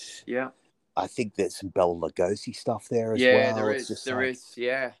Englund. Yeah. I think there's some Bela Lugosi stuff there as well. Yeah, there is.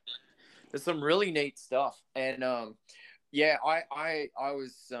 Yeah. There's some really neat stuff. And I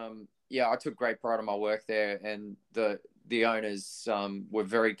was I took great pride in my work there, and the owners were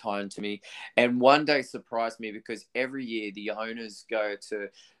very kind to me, and one day surprised me, because every year the owners go to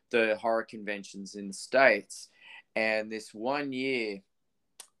the horror conventions in the States, and this one year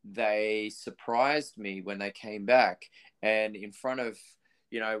they surprised me when they came back, and in front of,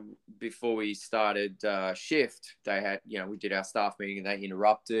 you know, before we started shift, they had, you know, we did our staff meeting, and they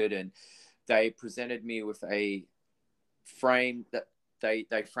interrupted, and they presented me with a frame that they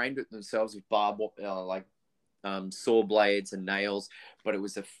framed it themselves with saw blades and nails, but it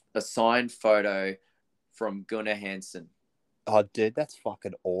was a signed photo from Gunnar Hansen. Oh, dude, that's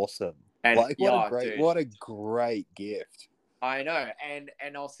fucking awesome! And like, what a great gift! I know, and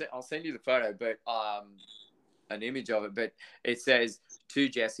I'll send you the photo, but an image of it, but it says, "To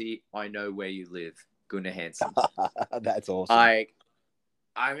Jesse, I know where you live, Gunnar Hansen." That's awesome.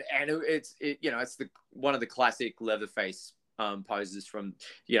 It's one of the classic Leatherface poses from,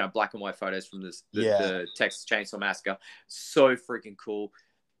 you know, black and white photos from the Texas Chainsaw Massacre. So freaking cool.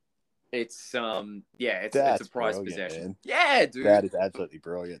 It's it's a prized possession. Man. Yeah, dude. That is absolutely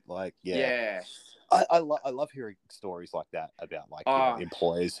brilliant. Like, I love hearing stories like that about, like, you know,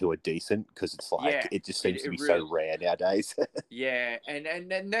 employers who are decent, because it's like it just seems to be really, so rare nowadays.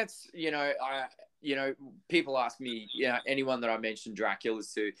 and that's, you know, people ask me, you know, anyone that I mentioned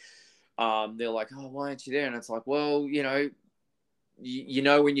Dracula's to, they're like, oh, why aren't you there? And it's like, well, you know, you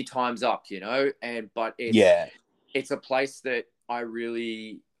know when your time's up, you know, but it's a place that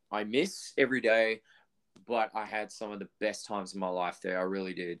I miss every day, but I had some of the best times of my life there. I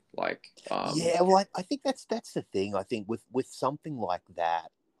really did. Like, well, I think that's the thing. I think with something like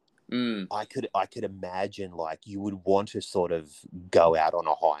that, I could imagine, like, you would want to sort of go out on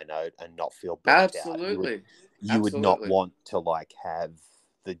a high note and not feel burnt out. You would not want to, like, have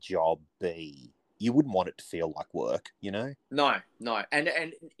the job be. You wouldn't want it to feel like work, you know? No.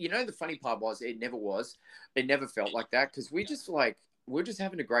 And you know, the funny part was, it never felt like that, because we just, like, we're just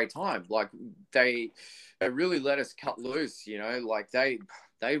having a great time. Like they really let us cut loose, you know, like they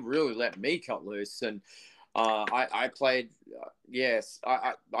really let me cut loose. And I played, yes,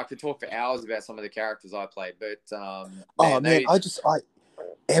 I could talk for hours about some of the characters I played, but Oh man, man, I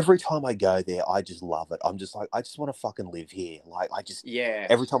every time I go there, I just love it. I'm just like, I just want to fucking live here. Like, yeah,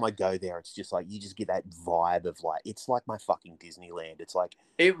 every time I go there, it's just like, you just get that vibe of like, it's like my fucking Disneyland. It's like,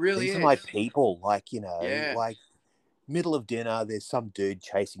 it really these are is. my people. Like, Yeah, like middle of dinner, there's some dude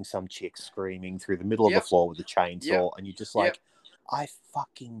chasing some chick screaming through the middle of the yep, floor with a yep, chainsaw. And you're just yep. like, I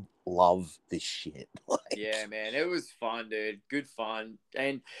fucking love this shit. Yeah, man, it was fun, dude. Good fun,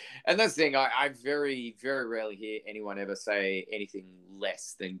 and that's the thing. I very very rarely hear anyone ever say anything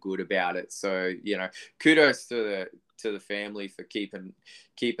less than good about it. So you know, kudos to the family for keeping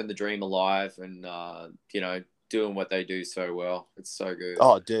the dream alive, and you know, doing what they do so well. It's so good.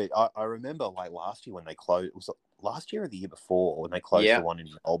 Oh, dude, I remember like last year when they closed, it was last year or the year before when they closed the Yeah. one in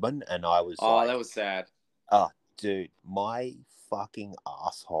Melbourne, and I was Oh, like, that was sad. oh, dude, my fucking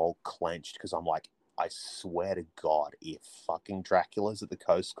asshole clenched because I'm like, I swear to God, if fucking Dracula's at the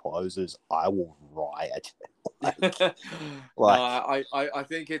Coast closes, I will riot. No, Like, I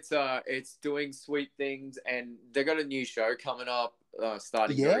think it's doing sweet things, and they got a new show coming up,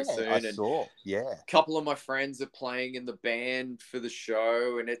 starting yeah, very I soon, and saw, yeah. a couple of my friends are playing in the band for the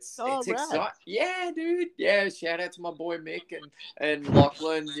show, and Oh, it's rad. exciting. Yeah, dude. Yeah, shout out to my boy Mick and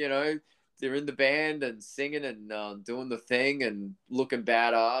Lachlan. You know, they're in the band and singing and doing the thing and looking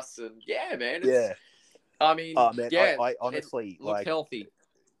badass, and yeah, man, it's. Yeah. I mean, Oh, man, yeah, I it honestly, looked like, healthy.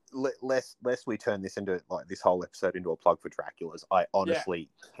 lest we turn this into like this whole episode into a plug for Dracula's, I Yeah, honestly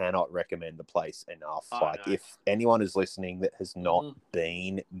cannot recommend the place enough. I Like, know. if anyone is listening that has not Mhm.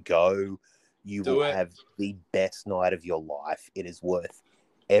 been, go. You Do will it. have the best night of your life. It is worth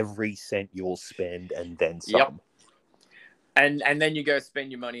every cent you'll spend and then Yep. some. And then you go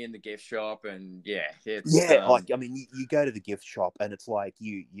spend your money in the gift shop, and yeah, it's Yeah, like, I mean, you go to the gift shop and it's like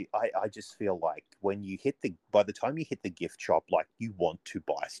I just feel like when you by the time you hit the gift shop, like, you want to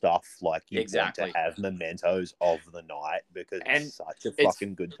buy stuff, like, you want to exactly. have mementos of the night because And it's such a it's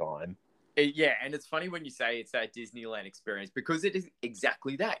fucking good time. yeah, and it's funny when you say it's that Disneyland experience, because it is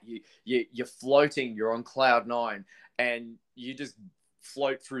exactly that. You're floating, you're on cloud nine, and you just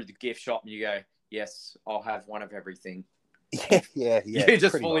float through the gift shop, and you go, yes, I'll have one of everything. Yeah, You're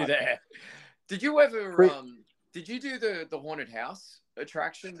just pretty fully much. there. Did you ever Pre- did you do the haunted house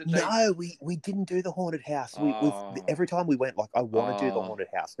attraction that they no, we didn't do the haunted house. We've oh every time we went, like, I want to do the oh haunted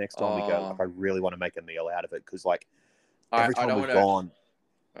house next time we go. oh Like, I really want to make a meal out of it because, like, every I time don't we've want to gone,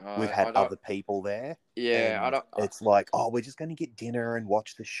 we've had I don't other people there, yeah, I and don't it's like, oh, we're just going to get dinner and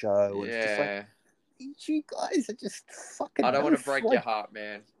watch the show, and it's just like, yeah. you guys are just I fucking don't want to goof. break your Like, heart,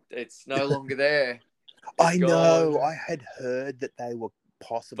 man. It's no longer there. It's I know, gone. I had heard that they were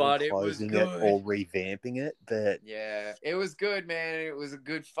possibly But it was closing it good. or revamping it, but Yeah, it was good, man. It was a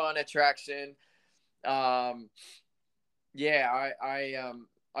good, fun attraction. Um, yeah,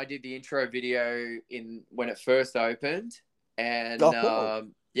 I did the intro video in when it first opened, and oh, cool.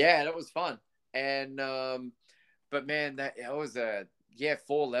 yeah, that was fun. And but man, that it was a yeah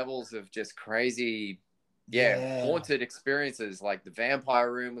 4 levels of just crazy. Yeah, Yeah, haunted experiences. Like the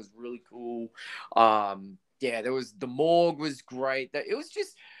vampire room was really cool. Yeah, there was the morgue was great. That it was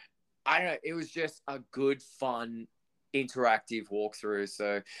just I don't know. It was just a good, fun, interactive walkthrough.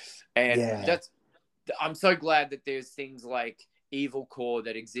 So, and yeah. that's I'm so glad that there's things like Evil Core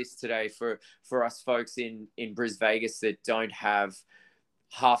that exist today for us folks in Bris Vegas that don't have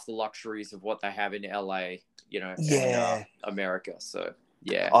half the luxuries of what they have in LA, you know, and Yeah, America. So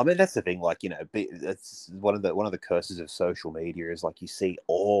yeah, I mean, that's the thing. Like, it's one of the curses of social media is, like, you see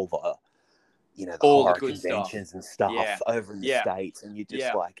all the all the horror good stuff. conventions and Yeah, stuff over in the yeah, States, and you're just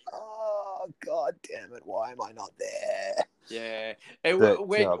yeah. like, oh, god damn it, why am I not there? Yeah, and But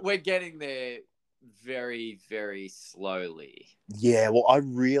we're getting there very very slowly. yeah, well, I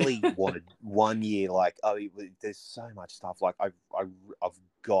really wanted one year, like, there's so much stuff. Like, I've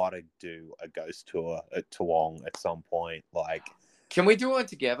got to do a ghost tour at Toowong at some point. Like, Can we do one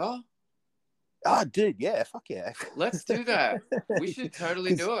together? oh, dude, yeah, fuck yeah. Let's do that. We should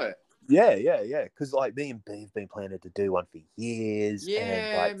totally 'Cause do it. yeah, yeah, yeah. Because, like, me and B have been planning to do one for years, and,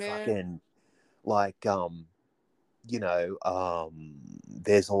 Yeah, like, man. fucking, like,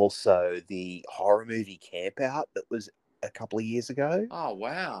 there's also the horror movie Camp Out that was a couple of years ago. Oh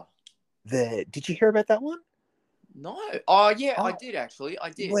wow. Did you hear about that one? No. Oh yeah, I Oh, did actually. I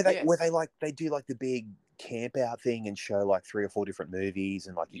did. where they Yes. like they do like the big camp out thing and show like 3 or 4 different movies,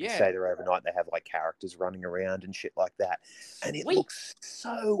 and, like, you can stay Yeah. there overnight. They have like characters running around and shit like that, and it Sweet. looks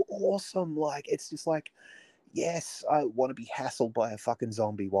so awesome. Like, it's just like, yes, I want to be hassled by a fucking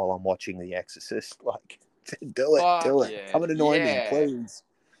zombie while I'm watching The Exorcist. Like, do it, Fuck do it. yeah. Come and annoy me, Yeah. please.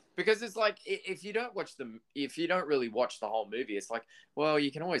 Because it's like if you don't watch if you don't really watch the whole movie, it's like, well, you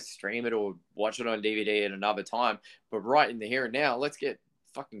can always stream it or watch it on DVD at another time. But right in the here and now, let's get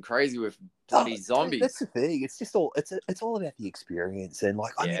fucking crazy with bloody zombies. Dude, that's the thing. It's just all it's all about the experience, and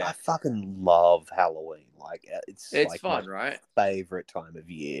like I mean, Yeah. I fucking love Halloween. Like it's like fun, my right? favorite time of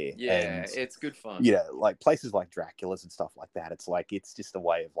year. Yeah, And it's good fun. you know, like places like Dracula's and stuff like that. It's like it's just a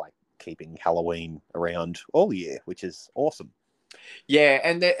way of like keeping Halloween around all year, which is awesome. Yeah,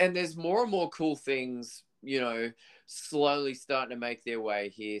 and there's more and more cool things, you know, slowly starting to make their way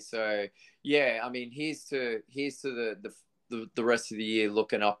here. So yeah, I mean, here's to the rest of the year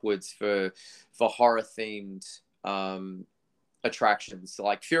looking upwards for horror themed attractions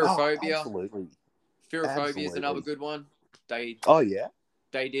like Fearophobia. Absolutely. Fearophobia is another good one. They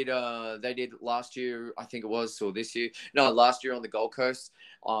did last year, I think it was, or this year. No, last year on the Gold Coast.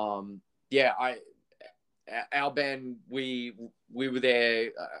 Yeah, our band, we were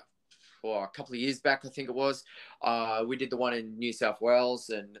there for a couple of years back, I think it was. We did the one in New South Wales,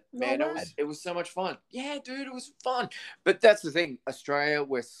 and man, it was so much fun. Yeah, dude, it was fun. But that's the thing, Australia,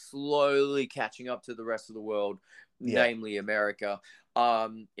 we're slowly catching up to the rest of the world, namely America,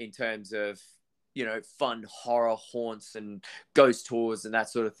 in terms of, you know, fun horror haunts and ghost tours and that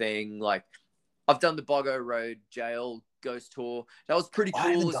sort of thing. Like, I've done the Boggo Road Jail ghost tour. That was pretty cool. I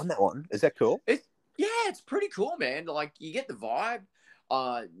haven't done that one. Is that cool? Yeah, it's pretty cool, man. Like, you get the vibe.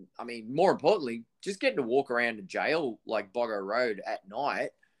 I mean, more importantly, just getting to walk around a jail like Boggo Road at night,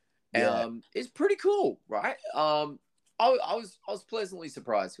 is pretty cool, right? I was pleasantly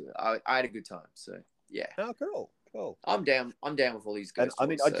surprised with it. I had a good time. So yeah. Oh, cool. I'm down with all these guys. I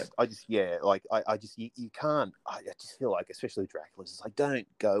mean, I just you can't. I just feel like, especially Dracula's, it's like, don't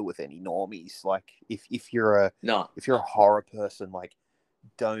go with any normies. Like, if you're a horror person, like,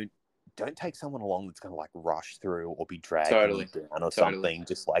 don't take someone along that's going to like rush through or be dragging you down or something.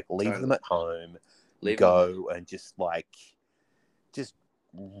 Just like leave them at home, and just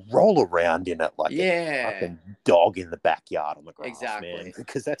roll around in it like a fucking dog in the backyard on the grass, man.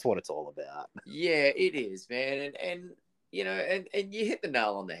 Because that's what it's all about. Yeah, it is, man. And you know, and you hit the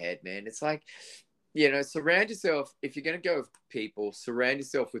nail on the head, man. It's like, you know, surround yourself, if you're going to go with people, surround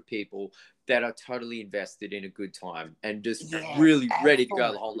yourself with people that are totally invested in a good time and just really ready to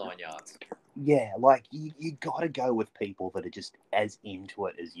go the whole 9 yards. Yeah, like you got to go with people that are just as into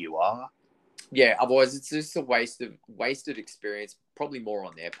it as you are. Yeah, otherwise it's just a wasted experience, probably more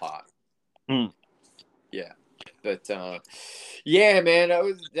on their part. Yeah, but yeah, man,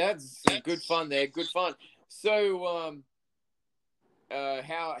 that's some good fun there. Good fun. So,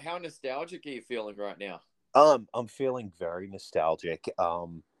 how nostalgic are you feeling right now? I'm feeling very nostalgic.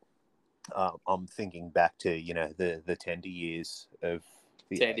 I'm thinking back to, you know, the tender years of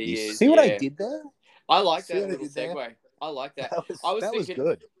the 10 years. See what I did there? I like that little segue. There? I like that. That was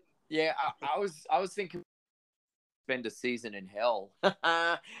good. Yeah, I was thinking spend a season in hell. Well,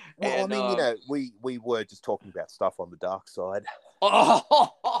 I mean, you know, we were just talking about stuff on the dark side.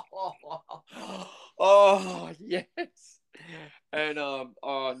 Oh yes. And now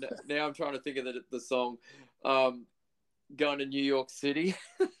I'm trying to think of the song, going to New York City.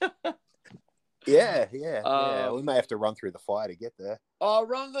 Yeah. We may have to run through the fire to get there. Oh,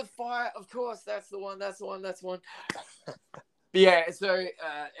 run the fire! Of course, that's the one. Yeah. So,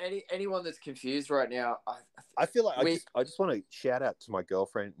 anyone that's confused right now, I feel like I just want to shout out to my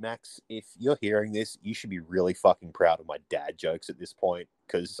girlfriend, Max. If you're hearing this, you should be really fucking proud of my dad jokes at this point,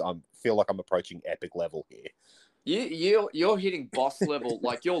 because I feel like I'm approaching epic level here. You're hitting boss level.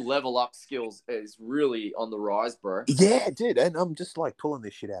 Like, your level up skills is really on the rise, bro. Yeah, dude, and I'm just like pulling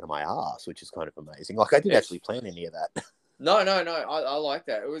this shit out of my ass, which is kind of amazing. Like, I didn't actually plan any of that. No. I like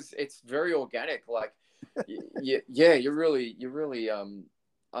that. It's very organic. Like, yeah, you're really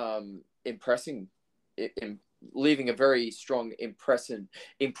impressing, leaving a very strong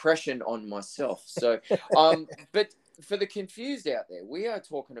impression on myself. So, but for the confused out there, we are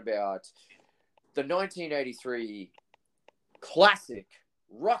talking about the 1983 classic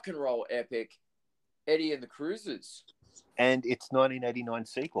rock and roll epic, Eddie and the Cruisers. And its 1989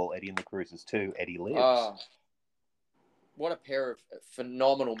 sequel, Eddie and the Cruisers 2, Eddie Lives. What a pair of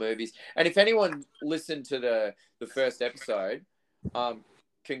phenomenal movies. And if anyone listened to the first episode,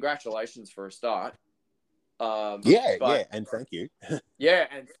 congratulations for a start. Yeah, and thank you. Yeah,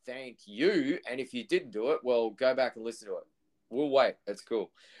 and thank you. And if you didn't do it, well, go back and listen to it. We'll wait. It's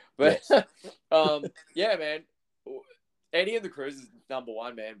cool. But yes. Yeah, man. Eddie and the Cruisers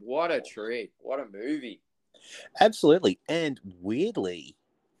 #1, man. What a treat. What a movie. Absolutely. And weirdly,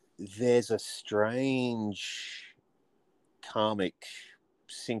 there's a strange karmic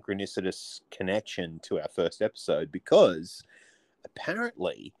synchronicitous connection to our first episode because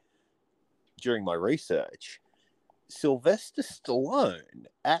apparently during my research, Sylvester Stallone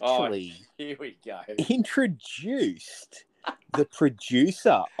actually Here we go. introduced the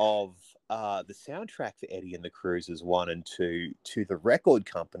producer of the soundtrack for Eddie and the Cruisers 1 and 2 to the record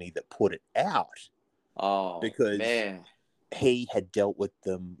company that put it out. Oh, because man. he had dealt with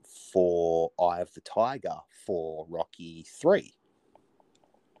them for Eye of the Tiger for Rocky 3.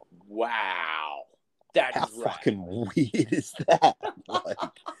 Wow. That How is right. fucking weird is that? Like,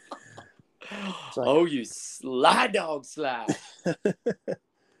 oh, you sly dog sly.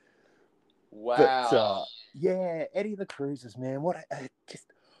 Wow. But, yeah, Eddie and the Cruisers, man. What just,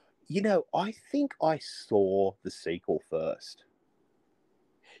 I think I saw the sequel first.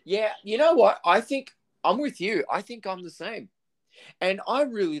 Yeah, you know what? I think I'm with you. I think I'm the same. And I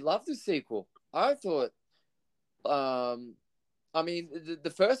really love the sequel. I thought, I mean, the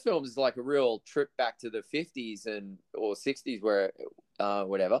first film is like a real trip back to the 50s or 60s, where,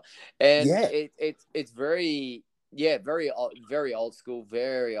 whatever. And Yeah. it's very, very old school,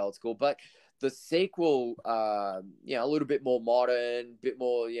 very old school. But the sequel, a little bit more modern, bit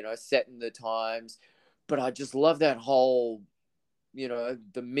more, set in the times. But I just love that whole,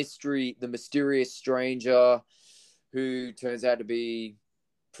 the mysterious stranger who turns out to be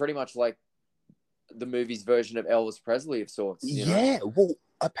pretty much like the movie's version of Elvis Presley of sorts. Yeah, well,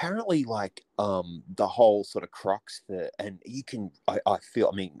 apparently, like, the whole sort of crux and you can, I feel,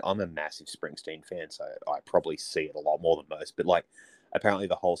 I mean, I'm a massive Springsteen fan, so I probably see it a lot more than most, but, like, apparently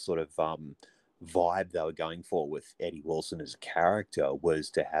the whole sort of vibe they were going for with Eddie Wilson as a character was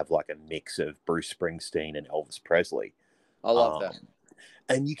to have, like, a mix of Bruce Springsteen and Elvis Presley. I love that.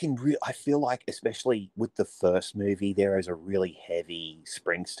 And you can I feel like, especially with the first movie, there is a really heavy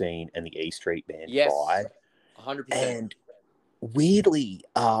Springsteen and the E Street Band vibe. 100%. And weirdly,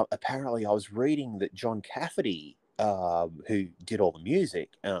 apparently I was reading that John Cafferty, who did all the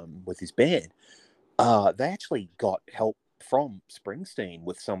music with his band, they actually got help from Springsteen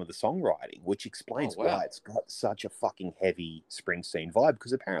with some of the songwriting, which explains why it's got such a fucking heavy Springsteen vibe,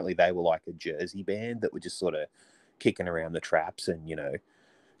 because apparently they were like a Jersey band that were just sort of kicking around the traps and,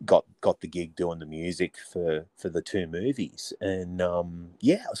 got the gig doing the music for the two movies. And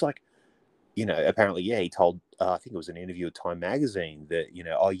it was like, apparently, he told, I think it was an interview with Time Magazine that,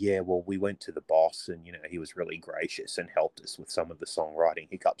 we went to the boss and, he was really gracious and helped us with some of the songwriting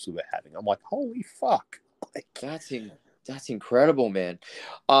hiccups we were having. I'm like, holy fuck. Like, that's incredible, man.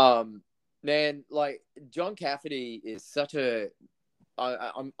 Man, like, John Cafferty is such a,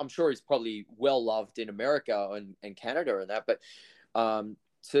 I'm sure he's probably well loved in America and Canada and that, but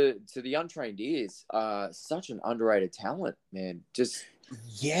to the untrained ears, such an underrated talent, man. Just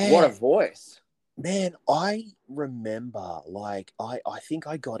what a voice. Man, I remember, like, I think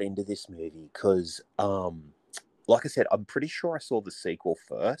I got into this movie because, like I said, I'm pretty sure I saw the sequel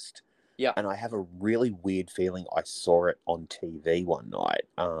first. Yeah. And I have a really weird feeling I saw it on TV one night,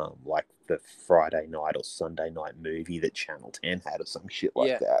 like the Friday night or Sunday night movie that Channel 10 had or some shit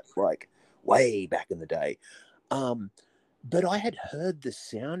like that, like way back in the day. But I had heard the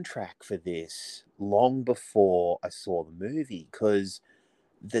soundtrack for this long before I saw the movie, because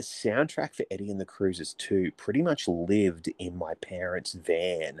the soundtrack for Eddie and the Cruisers 2 pretty much lived in my parents'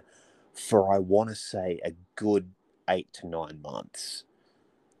 van for, I want to say, a good 8 to 9 months.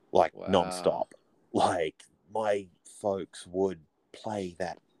 Like, nonstop. Like, my folks would play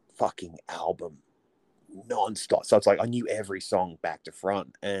that fucking album nonstop. So it's like I knew every song back to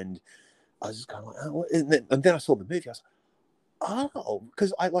front. And I was just kind of like, oh. And then I saw the movie. I was like, oh,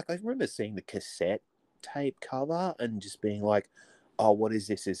 because I remember seeing the cassette tape cover and just being like, oh, what is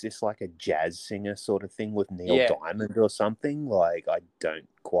this? Is this like a jazz singer sort of thing with Neil Diamond or something? Like, I don't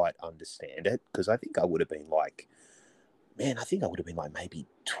quite understand it, because I think I would have been like, maybe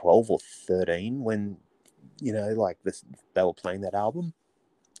 12 or 13 when, like this, they were playing that album.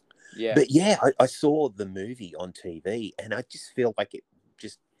 Yeah. But I saw the movie on TV and I just feel like it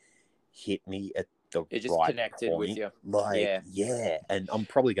just hit me at the it just right connected point. with you. Like, and I'm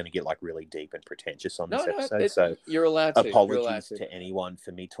probably going to get like really deep and pretentious on this episode. So you're allowed to. Apologies to anyone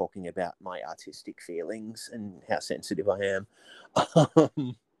for me talking about my artistic feelings and how sensitive I am.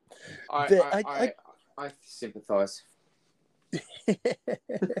 I sympathize.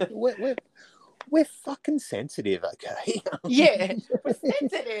 we're fucking sensitive, okay? Yeah, we're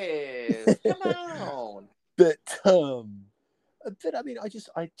sensitive. Come on. But I mean, I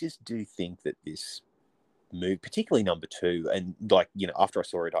just do think that this movie, particularly number 2, and like, after I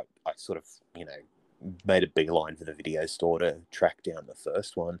saw it, I sort of, made a beeline for the video store to track down the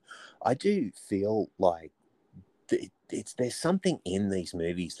first one. I do feel like there's something in these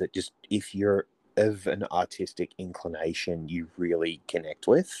movies that just, if you're of an artistic inclination, you really connect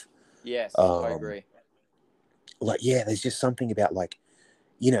with. Yes, I Um, agree. like, yeah, there's just something about, like,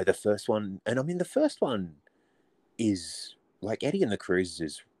 you know, the first one, and I mean, the first one is like Eddie and the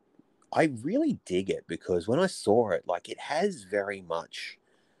Cruisers. I really dig it because when I saw it, like, it has very much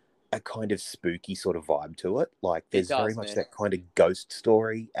a kind of spooky sort of vibe to it. Like, It there's very does, much man. that kind of ghost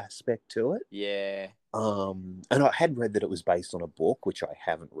story aspect to it. Yeah. And I had read that it was based on a book, which I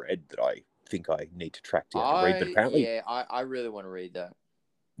haven't read, that I think I need to track down and read. But apparently, I really want to read that.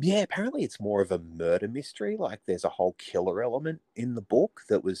 yeah, apparently it's more of a murder mystery. Like, there's a whole killer element in the book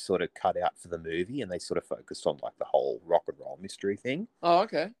that was sort of cut out for the movie, and they sort of focused on, like, the whole rock and roll mystery thing. Oh,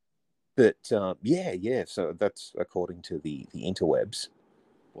 okay. But yeah. So that's according to the interwebs.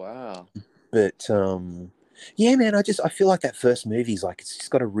 Wow. But yeah, man, I feel like that first movie's like, it's just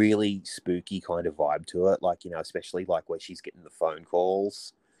got a really spooky kind of vibe to it. Like, you know, especially like where she's getting the phone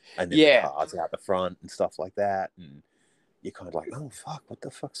calls and then the Yeah. cars out the front and stuff like that. And you're kind of like, oh fuck, what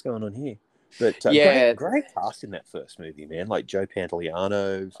the fuck's going on here? But Yeah. great cast in that first movie, man. Like Joe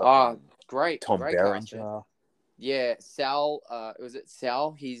Pantoliano, Ah, fucking great. Tom Great casting. Berenger. Yeah, Sal. Was it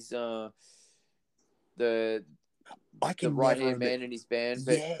Sal? He's the I can right never hand remember. man in his band.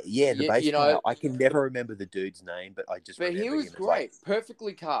 But Yeah, the bass you player. know, I can never remember the dude's name, but I just but remember he was him as, like, great,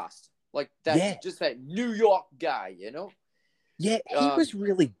 perfectly cast. Like that, yeah. just that New York guy, you know. Yeah, he was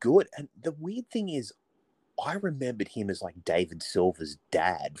really good. And the weird thing is, I remembered him as like David Silver's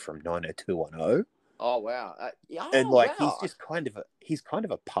dad from 90210. Oh wow. And like, Wow. he's kind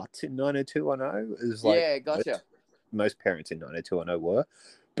of a putz in 90210, as like Yeah, gotcha. most parents in 90210 were.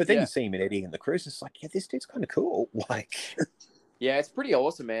 But then Yeah. you see him in Eddie and the Cruise, it's like, yeah, this dude's kind of cool. Like, Yeah, it's pretty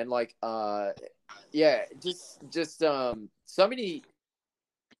awesome, man. Like, yeah, just so many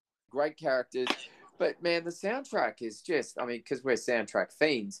great characters. But man, the soundtrack is just, I mean, because we're soundtrack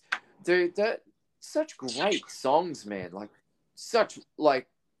fiends, dude. That such great songs, man. Like, such like,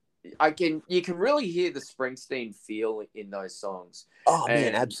 you can really hear the Springsteen feel in those songs. oh man,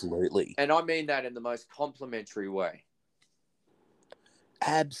 And- absolutely. And I mean that in the most complimentary way.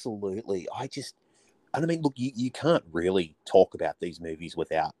 Absolutely. And I mean, look, you can't really talk about these movies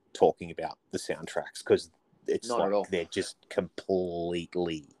without talking about the soundtracks, because it's Not at all. like they're just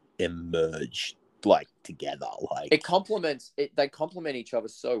completely emerged, like, together. Like, It complements it. They complement each other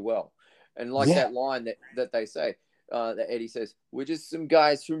so well. And like Yeah. that line that they say, that Eddie says, "We're just some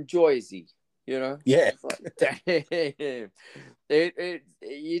guys from Jersey," you know. yeah, It's like, damn.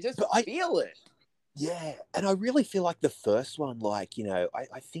 You just But I- feel it. yeah. And I really feel like the first one, like, you know,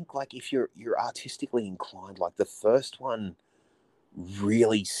 I think, like, if you're artistically inclined, like, the first one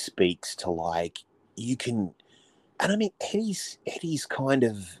really speaks to, like, you can, and I mean, Eddie's kind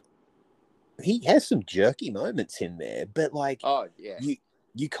of, he has some jerky moments in there, but like, Oh yeah.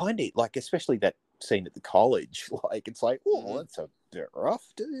 you kind of like, especially that scene at the college, like, it's like, oh, Mhm. that's a bit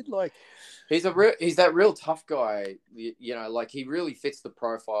rough, dude. Like, He's that real tough guy. You know, like he really fits the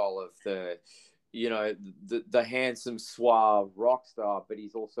profile of the, you know, the handsome suave rock star, but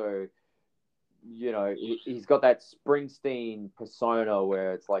he's also, you know, he's got that Springsteen persona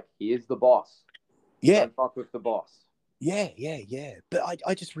where it's like he is the boss. yeah, Don't fuck with the boss. yeah. But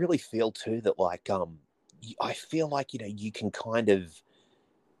I just really feel too that, like, I feel like, you know, you can kind of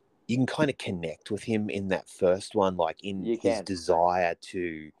connect with him in that first one, like, in You his can. desire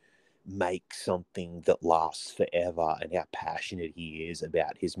to make something that lasts forever, and how passionate he is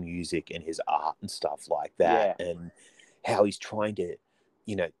about his music and his art and stuff like that, and how he's trying to,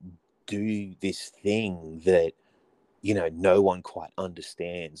 you know, do this thing that, you know, no one quite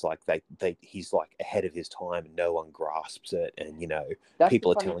understands. Like, he's like ahead of his time and no one grasps it, and, you know, That's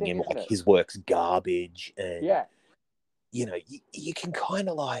people the are funny telling thing, him, isn't like, it? his work's garbage, and Yeah. you know, you can kind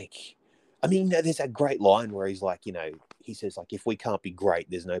of, like, I mean, there's that great line where he's like, you know, he says, like, if we can't be great,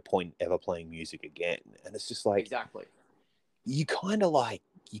 there's no point ever playing music again. And it's just like, Exactly. you kind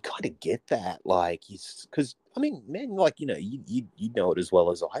of get that. Like, because, I mean, man, like, you know, you know it as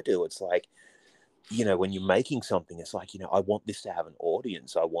well as I do. It's like, you know, when you're making something, it's like, you know, I want this to have an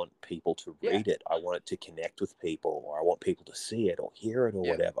audience. I want people to read it. I want it to connect with people, or I want people to see it or hear it or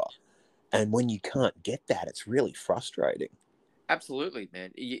whatever. And when you can't get that, it's really frustrating. Absolutely,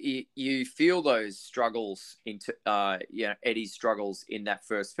 man. You feel those struggles into you know, Eddie's struggles in that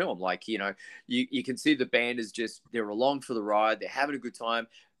first film. Like, you know, you can see the band is just, they're along for the ride, they're having a good time,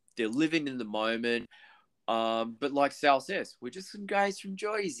 they're living in the moment. But like Sal says, we're just some guys from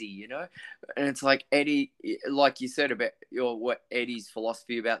Jersey, you know? And it's like Eddie, like you said about what Eddie's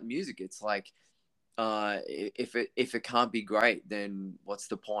philosophy about music, it's like if it can't be great, then what's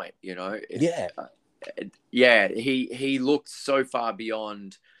the point? You know? Yeah. Yeah. He looked so far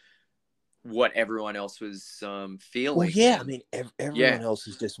beyond what everyone else was feeling. Well, yeah, I and- mean, everyone yeah. else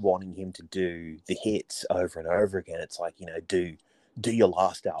is just wanting him to do the hits over and over again. It's like, you know, do your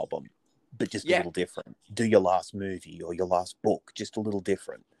last album, but just a Yeah. little different. Do your last movie or your last book, just a little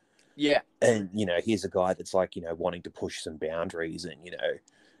different. Yeah. And, you know, here's a guy that's like, you know, wanting to push some boundaries and, you know,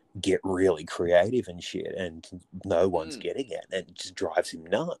 get really creative and shit, and no one's getting it, and it just drives him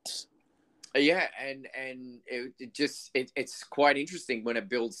nuts. Yeah, and it's quite interesting when it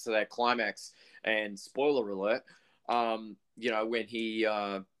builds to that climax. And spoiler alert, you know, when he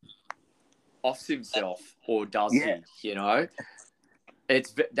offs himself, or does Yeah. he? You know,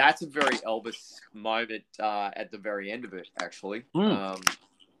 that's a very Elvis moment at the very end of it. Actually,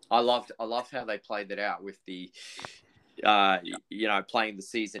 I loved how they played that out with the you know, playing the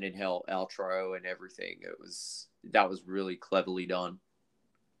Season in Hell outro and everything. That was really cleverly done.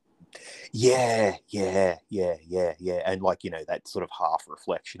 Yeah. And like, you know, that sort of half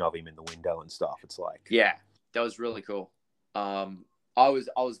reflection of him in the window and stuff. It's like, Yeah, that was really cool. I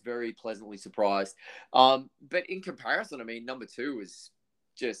was very pleasantly surprised. But in comparison, I mean, number 2 was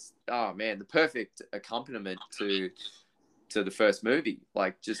just, oh man, the perfect accompaniment to the first movie.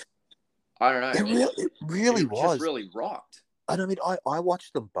 Like, just, I don't know. it really was. Just really rocked. And I mean, I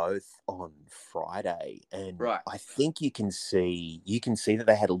watched them both on Friday, and Right. I think you can see that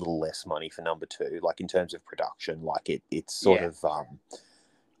they had a little less money for number 2, like in terms of production. Like it's sort of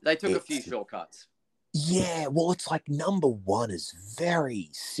they took a few shortcuts. Yeah, well, it's like number 1 is very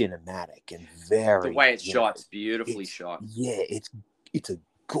cinematic and very, the way it's shot, it's beautifully shot. Yeah, it's a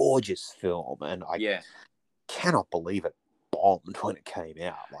gorgeous film, and I cannot believe it bombed when it came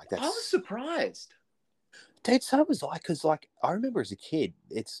out. Like, I was surprised. Dude, so was I, because like I remember as a kid,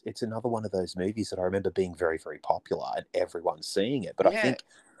 it's another one of those movies that I remember being very, very popular and everyone seeing it. But I think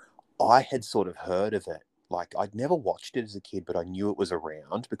I had sort of heard of it. Like, I'd never watched it as a kid, but I knew it was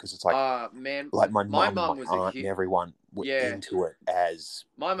around because it's like, man, like my mum, mum my was aunt, and everyone were into it as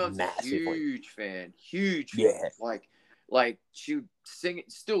my mum's massively. a huge fan. Yeah. Like she would sing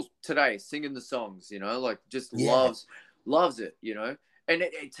it still today, singing the songs, you know, like just Yeah. loves it, you know. And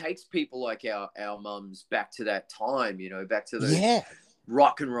it takes people like our mums back to that time, you know, back to those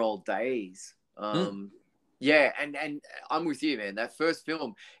rock and roll days. Yeah, and I'm with you, man. That first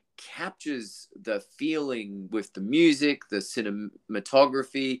film captures the feeling with the music, the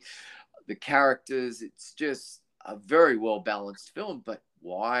cinematography, the characters. It's just a very well balanced film. But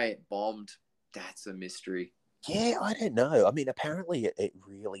why it bombed, that's a mystery. Yeah, I don't know. I mean, apparently it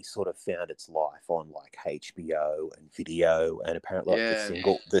really sort of found its life on like HBO and video, and apparently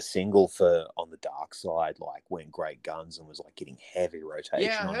like the single for On the Dark Side, like went great guns and was like getting heavy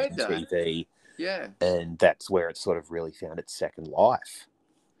rotation on MTV. Yeah, and that's where it sort of really found its second life.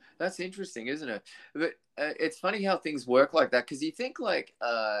 That's interesting, isn't it? But it's funny how things work like that, because you think like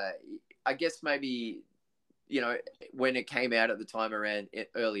I guess maybe, you know, when it came out at the time around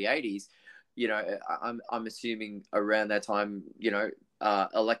early 80s. You know, I'm assuming around that time, you know,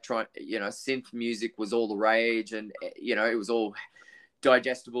 synth music was all the rage, and you know, it was all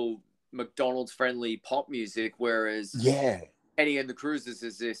digestible, McDonald's friendly pop music. Whereas Eddie and the Cruisers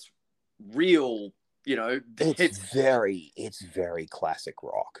is this real, you know, it's very classic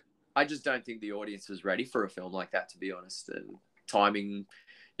rock. I just don't think the audience was ready for a film like that, to be honest. And timing.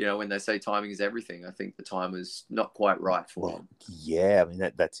 You know, when they say timing is everything, I think the time was not quite right for them. Yeah, I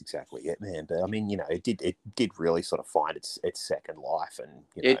mean that's exactly it, man. But I mean, you know, it did really sort of find its second life, and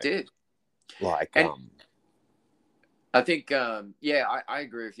you know, it did. Like, I think, I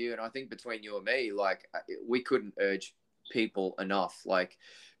agree with you, and I think between you and me, like, we couldn't urge people enough. Like,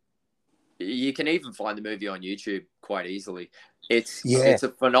 you can even find the movie on YouTube quite easily. It's a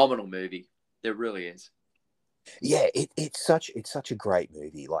phenomenal movie. It really is. Yeah, it's such a great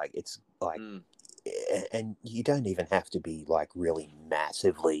movie. Like, it's like, and you don't even have to be like really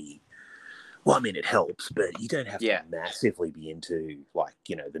massively. Well, I mean, it helps, but you don't have to massively be into like,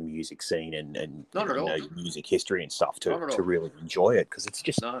 you know, the music scene and not at all. Know, music history and stuff to really enjoy it, because it's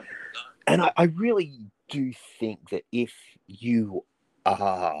just. And I really do think that if you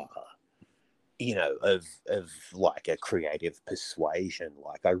are, you know, of like a creative persuasion,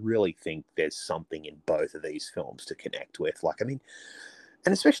 like I really think there's something in both of these films to connect with. Like, I mean,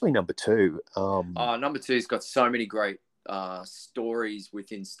 and especially number 2. Number 2's got so many great stories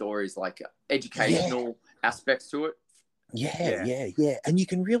within stories, like educational aspects to it. Yeah. And you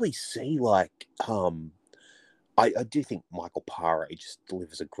can really see like, I do think Michael Paré just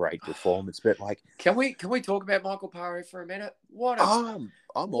delivers a great performance, but like, can we talk about Michael Paré for a minute?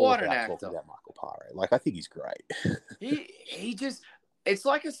 I'm all about talking about Michael Paré. Like, I think he's great. He just, it's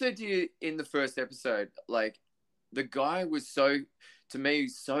like I said to you in the first episode, like the guy was so, to me,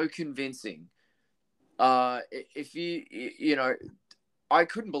 so convincing. If you know, I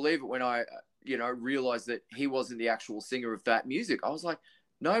couldn't believe it when I, realized that he wasn't the actual singer of that music. I was like,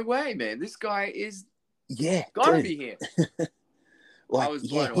 no way, man. This guy is gotta be him. Like, I was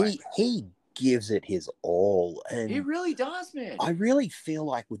blown away. He gives it his all, and He really does, man. I really feel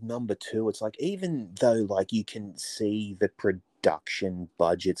like with number 2, it's like, even though like you can see the production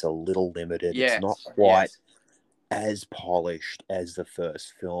budget's a little limited, it's not quite as polished as the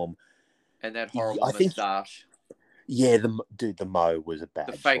first film. And that horrible moustache. Yeah, the Mo was a bad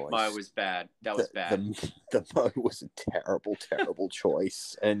choice. The fake Mo was bad. That was bad. The Mo was a terrible, terrible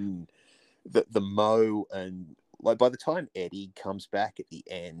choice. And the Mo, and like by the time Eddie comes back at the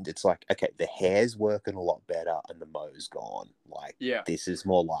end, it's like, okay, the hair's working a lot better and the Mo's gone. Like, this is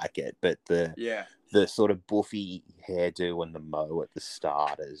more like it. But the sort of buffy hairdo and the Mo at the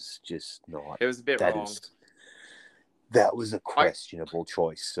start is just not. It was a bit wrong. That was a questionable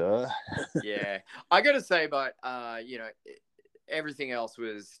choice, sir. Yeah. I got to say, but, everything else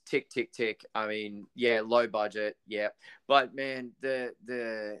was tick, tick, tick. I mean, low budget. Yeah. But man,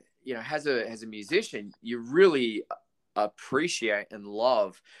 as a musician, you really appreciate and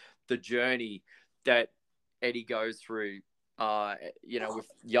love the journey that Eddie goes through, with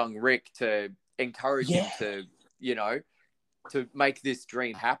young Rick to encourage him to, to make this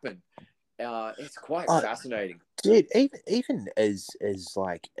dream happen. It's quite fascinating, dude. Even as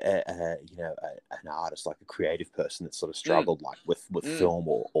like an artist, like a creative person that sort of struggled like with film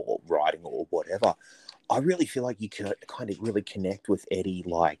or writing or whatever, I really feel like you can kind of really connect with Eddie,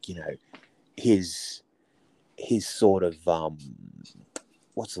 like his sort of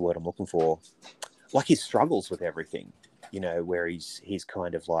what's the word I'm looking for? Like his struggles with everything, where he's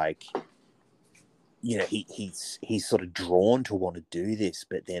kind of like. He's sort of drawn to want to do this,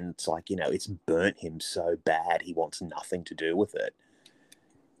 but then it's like, it's burnt him so bad he wants nothing to do with it.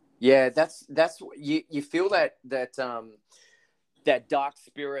 Yeah, that's you feel that dark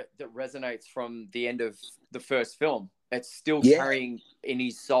spirit that resonates from the end of the first film. It's still carrying in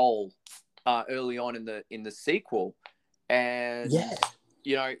his soul early on in the sequel, and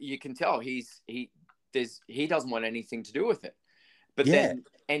you can tell he doesn't want anything to do with it. But then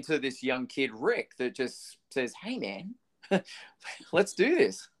enter this young kid, Rick, that just says, hey, man, let's do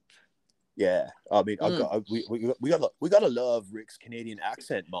this. Yeah. I mean, we got to love Rick's Canadian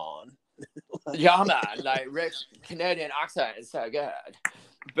accent, man. Yeah, man. Like, Rick's Canadian accent is so good.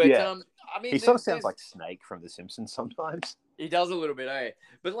 But, I mean... He sort of sounds like Snake from The Simpsons sometimes. He does a little bit, eh?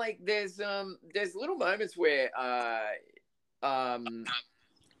 But, like, there's little moments where,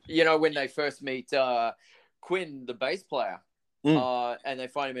 when they first meet Quinn, the bass player, and they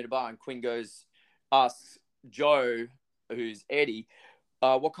find him in a bar, and Quinn asks Joe, who's Eddie,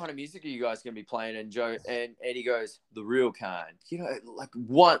 what kind of music are you guys going to be playing? And Eddie goes, the real kind. Like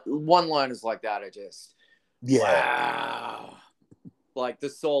one-liners like that are just, wow. Like the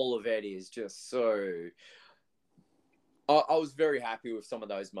soul of Eddie is just so. I was very happy with some of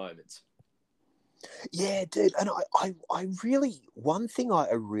those moments. Yeah, dude, and I really, one thing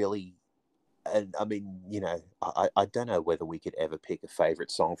I really. And I mean, I don't know whether we could ever pick a favorite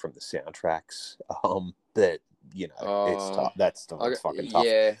song from the soundtracks. But it's tough. It's fucking tough.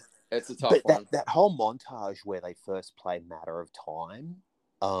 Yeah, it's a tough one. That whole montage where they first play "Matter of Time,"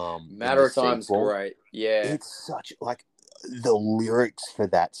 Matter of Time's great. Yeah, it's such like the lyrics for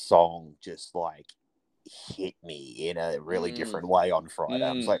that song just like hit me in a really different way on Friday.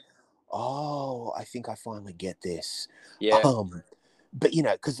 I was like, oh, I think I finally get this. Yeah. But,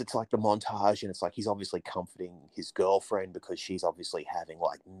 because it's like the montage and it's like he's obviously comforting his girlfriend because she's obviously having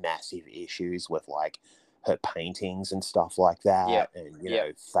like massive issues with like her paintings and stuff like that. And,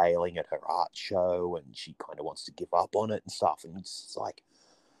 failing at her art show, and she kind of wants to give up on it and stuff. And it's like,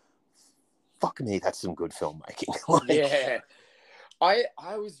 fuck me, that's some good filmmaking. I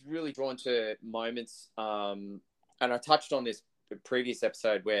was really drawn to moments, and I touched on this previous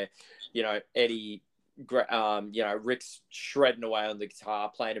episode where, Eddie... Rick's shredding away on the guitar,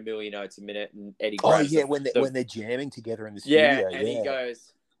 playing 1 million notes a minute, and Eddie grabs when they're jamming together in the studio. And he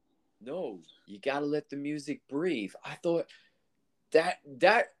goes, no, you gotta let the music breathe. I thought that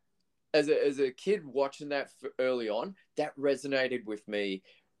as a kid watching that early on, that resonated with me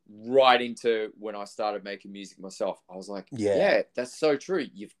right into when I started making music myself. I was like, yeah, that's so true.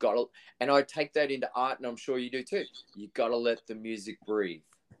 You've got to, and I take that into art, and I'm sure you do too. You got to let the music breathe.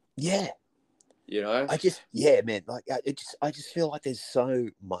 Yeah. You know? Yeah, man. Like, I just feel like there's so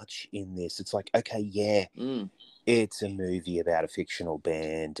much in this. It's like, okay, yeah, it's a movie about a fictional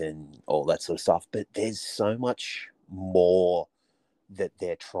band and all that sort of stuff, but there's so much more that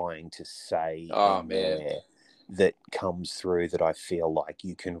they're trying to say Oh, man. there that comes through that I feel like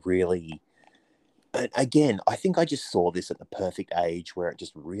you can really. And again, I think I just saw this at the perfect age where it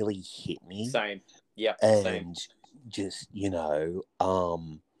just really hit me. Same. Yeah. Same. And just,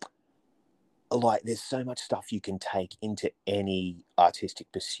 like there's so much stuff you can take into any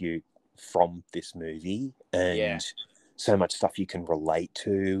artistic pursuit from this movie, and so much stuff you can relate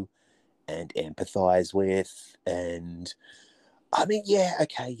to and empathize with. And I mean, yeah,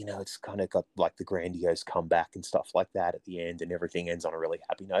 okay, it's kind of got like the grandiose comeback and stuff like that at the end, and everything ends on a really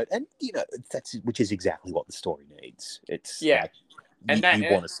happy note. And which is exactly what the story needs. It's like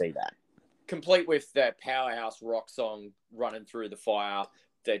you want to see that, complete with that powerhouse rock song running through the fire.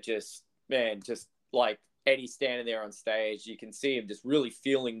 That just like Eddie standing there on stage, you can see him just really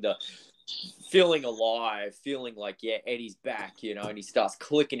feeling alive, feeling like, yeah, Eddie's back, and he starts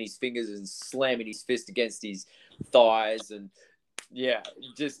clicking his fingers and slamming his fist against his thighs, and I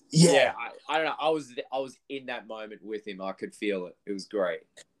don't know. I was in that moment with him. I could feel it. It was great.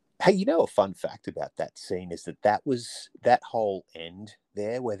 Hey, a fun fact about that scene is that whole end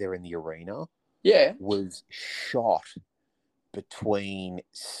there where they're in the arena, was shot between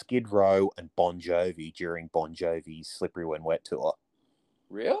Skid Row and Bon Jovi during Bon Jovi's Slippery When Wet tour.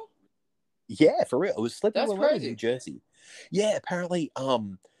 Real? Yeah, for real. It was Slippery That's When Wet in crazy. New Jersey. Yeah, apparently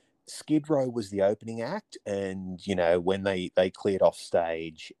Skid Row was the opening act, and when they cleared off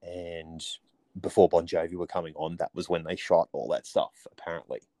stage and before Bon Jovi were coming on, that was when they shot all that stuff,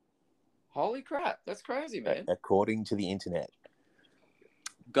 apparently. Holy crap, that's crazy, man. According to the internet.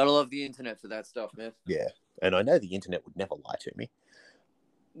 Gotta love the internet for that stuff, man. Yeah, and I know the internet would never lie to me.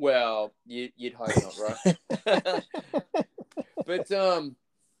 Well, you'd hope not, right? But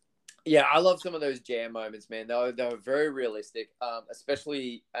I love some of those jam moments, man. They were very realistic,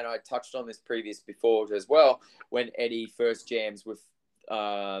 especially, and I touched on this before as well, when Eddie first jams with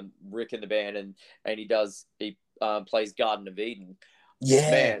Rick in the band, and he plays Garden of Eden.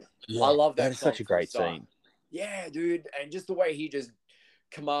 Yeah, man, I love that. That is such a great scene. Yeah, dude, and just the way he just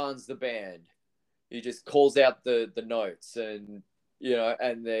commands the band, he just calls out the notes, and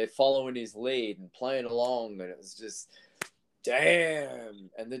and they're following his lead and playing along, and it was just damn.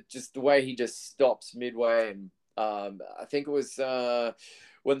 And just the way he just stops midway, and I think it was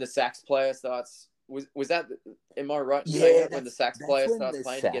when the sax player starts. Was that? Am I right? Yeah, when the sax player starts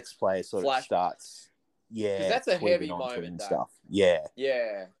playing, the sax player sort of starts. Yeah, because that's a heavy moment. And stuff. Yeah,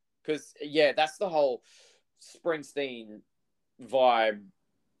 because that's the whole Springsteen vibe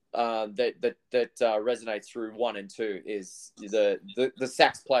that resonates through 1 and 2. Is the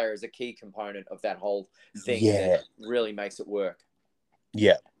sax player is a key component of that whole thing that really makes it work.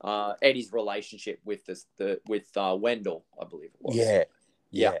 Yeah. Eddie's relationship with Wendell, I believe it was.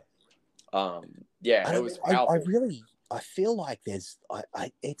 Yeah. It was powerful. I feel like there's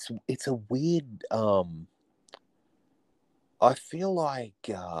it's a weird I feel like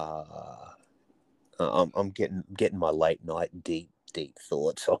I'm getting my late night deep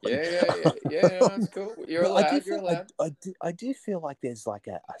thoughts on. That's cool. You're allowed. I do feel like there's like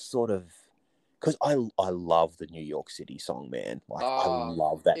a sort of, because I love the New York City song, man. Like I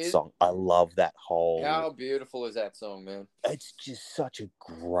love that song. I love that whole. How beautiful is that song, man? It's just such a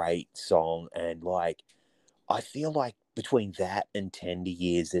great song, and like I feel like between that and Tender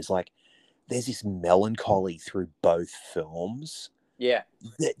Years, there's this melancholy through both films. Yeah.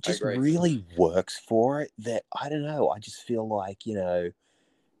 That just really works for it. That I don't know. I just feel like,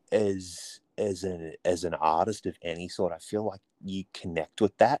 as an artist of any sort, I feel like you connect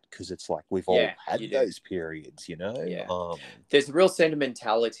with that because it's like we've all had those periods, Yeah. There's a real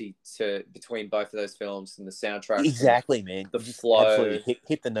sentimentality between both of those films and the soundtrack. Exactly, man. The flow. Absolutely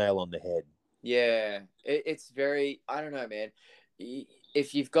hit the nail on the head. Yeah. It's very, I don't know, man.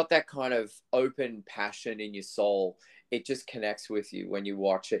 If you've got that kind of open passion in your soul, it just connects with you when you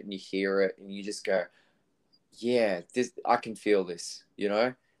watch it and you hear it and you just go, yeah, I can feel this, Yeah.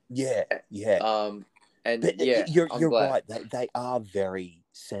 And you're right. They are very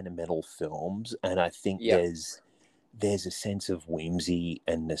sentimental films, and I think there's a sense of whimsy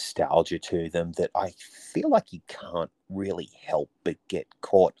and nostalgia to them that I feel like you can't really help but get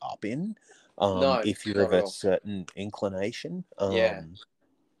caught up in. If you're of a certain inclination.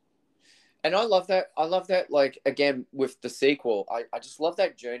 And I love that. Like, again, with the sequel, I just love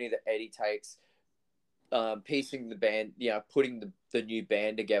that journey that Eddie takes, piecing the band, putting the new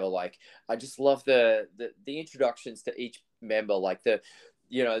band together. Like, I just love the introductions to each member, like the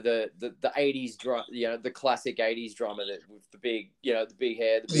the 80s drum, the classic 80s drummer that with the big, the big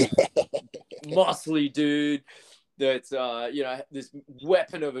hair, the big muscly dude that's this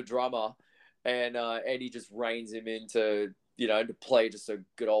weapon of a drummer, and Eddie just reins him into to play just a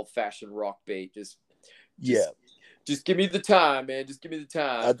good old fashioned rock beat. Just give me the time, man. Just give me the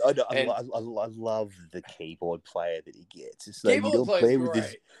time. I love the keyboard player that he gets. It's like you Keyboard don't play player's with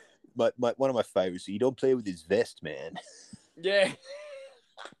his. One of my favorites. You don't play with his vest, man. Yeah.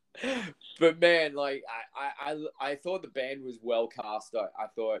 But man, like I thought the band was well cast. I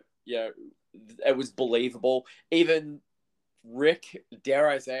thought, it was believable. Even Rick, dare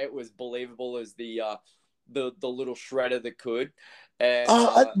I say it, was believable as the little shredder that could.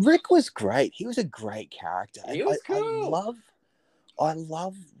 And Rick was great. He was a great character. He was cool. I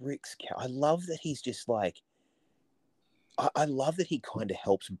love Rick's character. I love that he's just like. I love that he kind of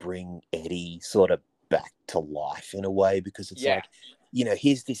helps bring Eddie sort of back to life in a way, because it's like,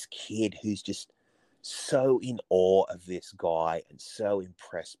 here's this kid who's just so in awe of this guy and so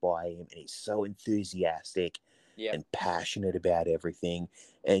impressed by him, and he's so enthusiastic and passionate about everything.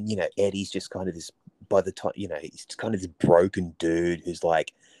 And, Eddie's just kind of this, by the time, he's kind of this broken dude who's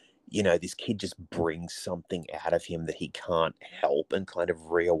like, this kid just brings something out of him that he can't help, and kind of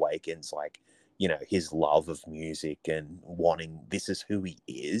reawakens, like, his love of music and wanting, this is who he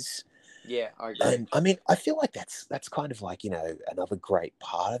is. Yeah, I agree. And I mean, I feel like that's kind of like, another great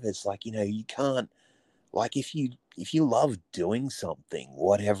part of it. It's like, you can't, like, if you love doing something,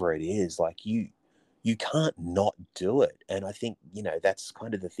 whatever it is, like you can't not do it. And I think, that's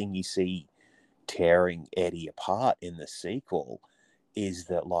kind of the thing you see tearing Eddie apart in the sequel, is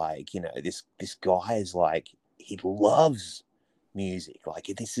that, like, this guy is like, he loves music,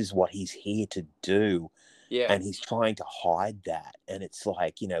 like this is what he's here to do, and he's trying to hide that. And it's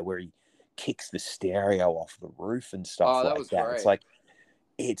like, where he kicks the stereo off the roof and stuff like that. Great. It's like,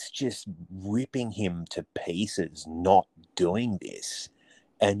 it's just ripping him to pieces not doing this.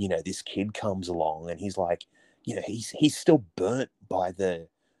 And this kid comes along and he's like, he's still burnt by the,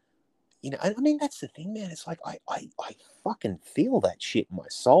 I mean, that's the thing, man. It's like I fucking feel that shit in my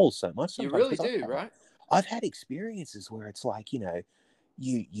soul so much sometimes. You really do, right? I've had experiences where it's like, you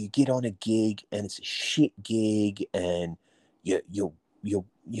get on a gig and it's a shit gig, and you're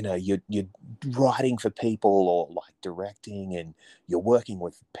writing for people or like directing, and you're working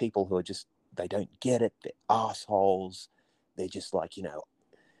with people who are just, they don't get it. They're assholes. They're just like,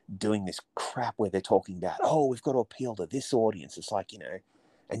 doing this crap where they're talking about, oh, we've got to appeal to this audience. It's like,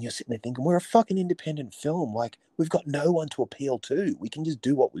 and you're sitting there thinking, we're a fucking independent film. Like, we've got no one to appeal to. We can just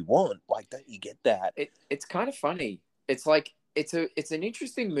do what we want. Like, don't you get that? It's kind of funny. It's like, it's an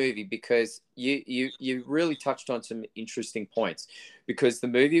interesting movie, because you really touched on some interesting points, because the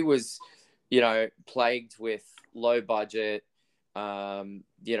movie was, plagued with low budget, so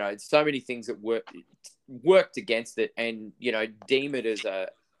many things that worked against it, and, deem it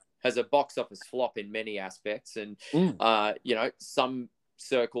as a box office flop in many aspects. And, some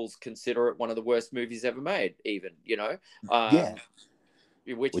circles consider it one of the worst movies ever made, even,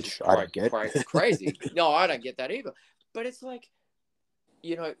 which I don't get. Crazy. No, I don't get that either. But it's like,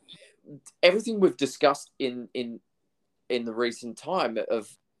 everything we've discussed in the recent time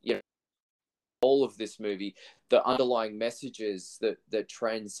of, all of this movie, the underlying messages that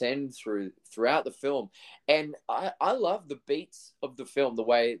transcend throughout the film. And I love the beats of the film, the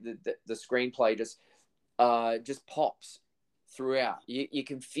way the screenplay just pops throughout. You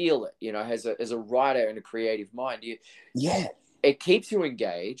can feel it, as a writer and a creative mind. It keeps you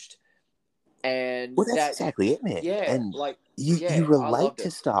engaged. And that's exactly it, man. Yeah, and like you relate to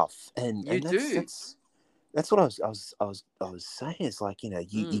stuff, and that's what I was saying. It's like,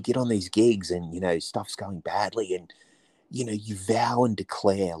 you get on these gigs and stuff's going badly, and you vow and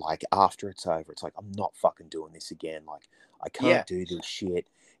declare, like, after it's over, it's like, I'm not fucking doing this again. Like, I can't do this shit.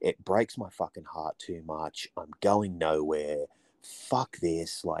 It breaks my fucking heart too much. I'm going nowhere. Fuck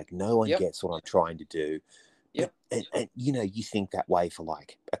this. Like, no one gets what I'm trying to do. Yep. And you think that way for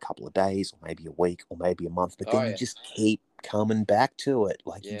like a couple of days, or maybe a week, or maybe a month, but then you just keep coming back to it.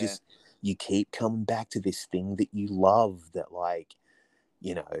 Like, you keep coming back to this thing that you love, that, like,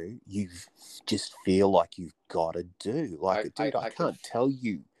 you just feel like you've got to do. Like, I can't tell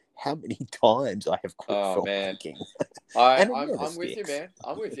you how many times I have quit filmmaking. I'm with you, man.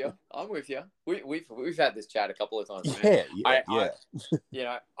 I'm with you. We've had this chat a couple of times. Yeah.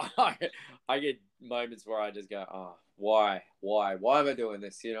 I get moments where I just go, oh, why am I doing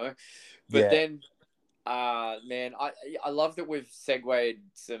this? But then, man, I love that we've segued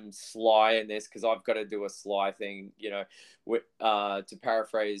some Sly in this, because I've got to do a Sly thing. To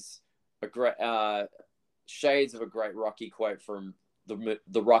paraphrase a great shades of a great Rocky quote from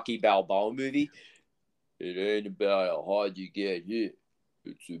the Rocky Balboa movie. It ain't about how hard you get hit.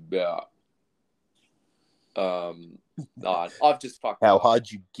 It's about I've just fucked How it up. hard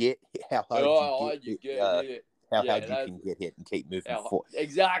you get, how hard You get hit. how Yeah, hard you can get hit and keep moving forward.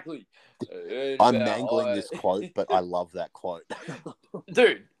 Exactly. I'm mangling this quote, but I love that quote.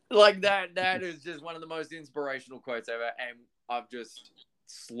 Dude, like that is just one of the most inspirational quotes ever, and I've just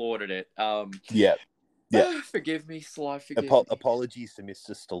slaughtered it. Yeah. Forgive me, Sly. Forgive me. Apologies to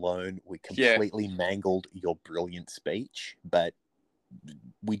Mr. Stallone. We completely mangled your brilliant speech, but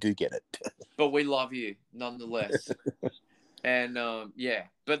we do get it. But we love you nonetheless. And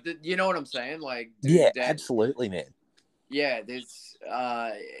but you know what I'm saying? Like, dude, absolutely, man. Yeah, there's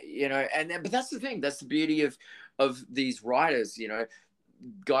but that's the thing. That's the beauty of these writers. You know,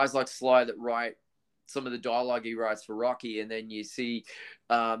 guys like Sly that write some of the dialogue he writes for Rocky, and then you see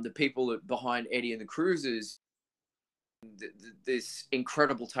the people behind Eddie and the Cruisers. This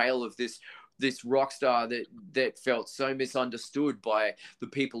incredible tale of this rock star that felt so misunderstood by the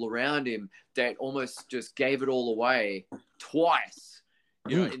people around him that almost just gave it all away twice.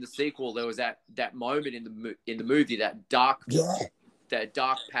 You know, in the sequel, there was that moment in the movie, that dark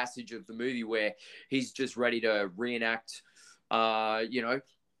passage of the movie where he's just ready to reenact, the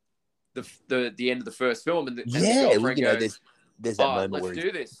end of the first film, and the girlfriend goes, there's that moment where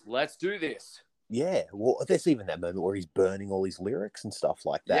let's do this. Yeah, well, there's even that moment where he's burning all his lyrics and stuff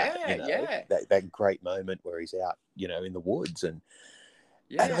like that. That great moment where he's out, in the woods, and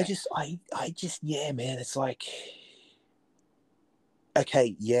I just, man, it's like,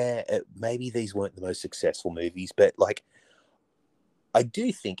 okay, maybe these weren't the most successful movies, but like, I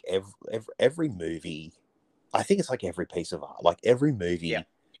do think every movie, I think it's like every piece of art, like every movie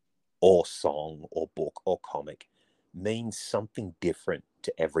or song or book or comic means something different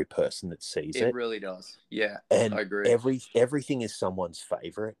to every person that sees it. It really does. Yeah, and I agree. Everything is someone's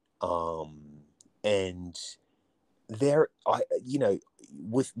favorite. And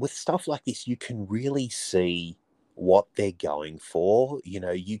with stuff like this, you can really see what they're going for.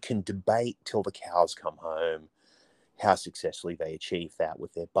 You can debate till the cows come home how successfully they achieve that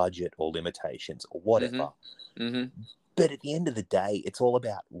with their budget or limitations or whatever. Mm-hmm. But at the end of the day, it's all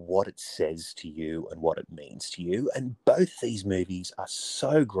about what it says to you and what it means to you. And both these movies are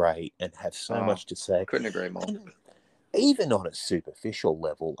so great and have so much to say. Couldn't agree more. And even on a superficial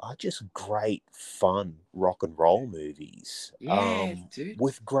level, are just great, fun rock and roll movies. Yeah, dude.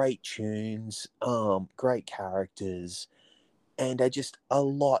 With great tunes, great characters, and are just a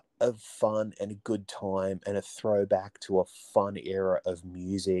lot of fun and a good time and a throwback to a fun era of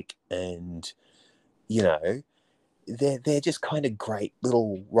music. And, they're just kind of great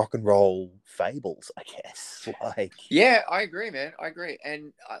little rock and roll fables, I guess. Yeah, I agree, man. I agree.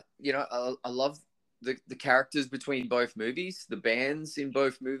 And, I love the characters between both movies, the bands in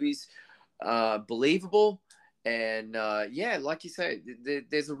both movies, believable. And, like you say,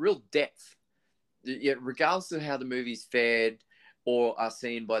 there's a real depth. Regardless of how the movies fared or are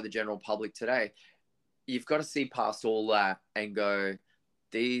seen by the general public today, you've got to see past all that and go,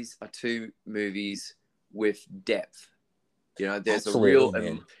 these are two movies with depth. There's Absolutely,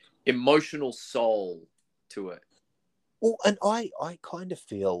 a real emotional soul to it. Well, and I kind of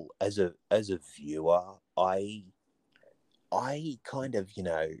feel as a viewer, I kind of,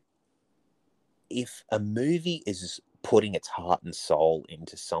 if a movie is putting its heart and soul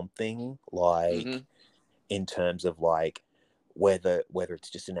into something, like in terms of like whether it's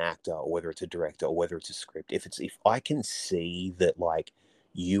just an actor or whether it's a director or whether it's a script, if I can see that like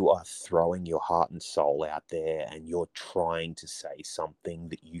you are throwing your heart and soul out there and you're trying to say something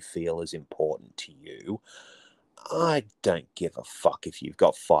that you feel is important to you, I don't give a fuck if you've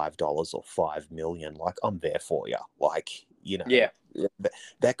got $5 or 5 million. Like, I'm there for you. Like,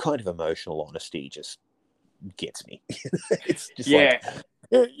 that kind of emotional honesty just gets me. It's just like,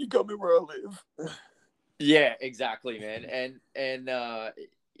 yeah, you got me where I live. Yeah, exactly, man. And that's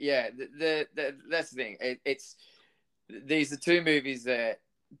the thing. These are two movies that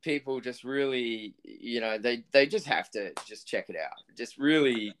people just really, they just have to just check it out. Just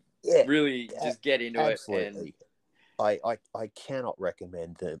really, just get into it. And I cannot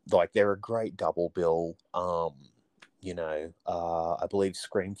recommend them. Like, they're a great double bill. I believe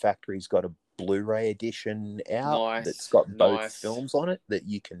Scream Factory's got a Blu-ray edition out that's got both films on it that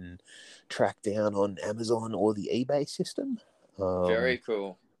you can track down on Amazon or the eBay system. Very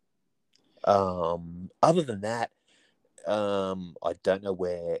cool. Other than that, I don't know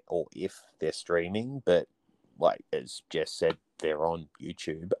where or if they're streaming, but like as Jess said, they're on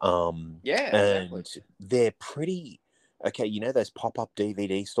YouTube. Yeah, and exactly. they're pretty Okay, you know those pop-up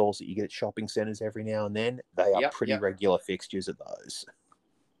DVD stores that you get at shopping centres every now and then? They are Yep, pretty yep. regular fixtures at those.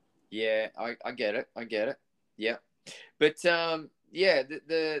 Yeah, I get it. I get it. Yeah. But yeah,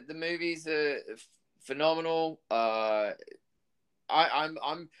 the movies are phenomenal. I don't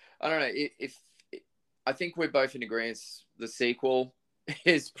know if I think we're both in agreement. The sequel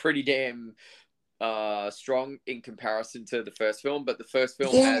is pretty damn strong in comparison to the first film, but the first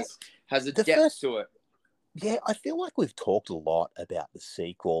film Yeah, has a the depth first, to it. yeah, I feel like we've talked a lot about the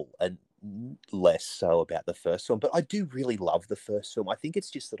sequel and less so about the first film, but I do really love the first film. I think it's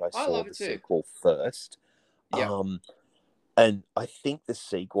just that I I saw love the it too. sequel first. Yeah, And I think the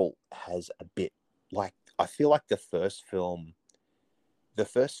sequel has a bit like, I feel like the first film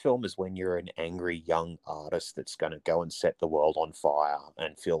is when you're an angry young artist that's going to go and set the world on fire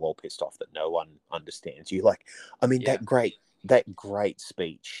and feel all pissed off that no one understands you. Like, I mean, yeah, that great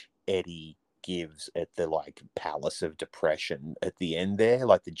speech Eddie gives at the like Palace of Depression at the end there,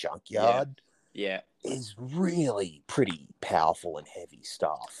 like the yeah, junkyard, yeah. is really pretty powerful and heavy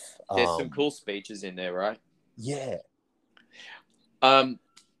stuff. There's some cool speeches in there, right? Yeah. Um,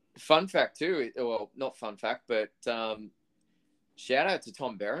 Fun fact too. Well, not fun fact, but shout out to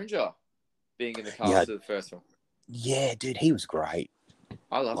Tom Berenger being in the Yeah. cast of the first one. Yeah, dude, he was great.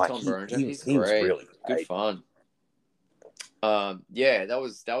 I love Like Tom Berenger. He's he was great. really Good great. fun. Yeah, that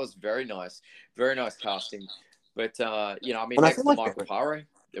was very nice casting. But you know, I mean, And I next feel to like Michael Paré,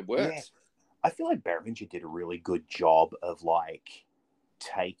 it yeah, works. I feel like Berenger did a really good job of like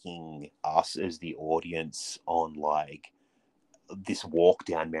taking us as the audience on like this walk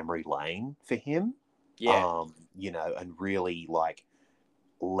down memory lane for him. Yeah, You know, and really like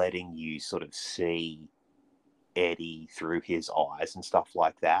letting you sort of see Eddie through his eyes and stuff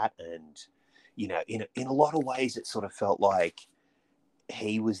like that. And, you know, in a lot of ways, it sort of felt like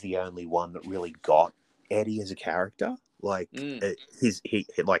he was the only one that really got Eddie as a character. Like his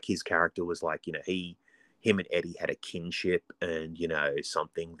character was like, you know, him and Eddie had a kinship and, you know,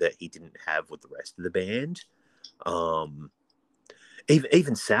 something that he didn't have with the rest of the band.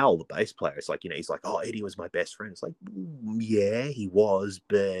 Even Sal, the bass player, is like, you know, he's like, oh, Eddie was my best friend. It's like, yeah, he was,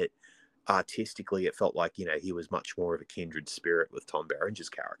 but artistically, it felt like, you know, he was much more of a kindred spirit with Tom Berenger's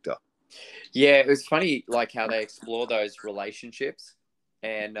character. yeah. It was funny, like how they explore those relationships,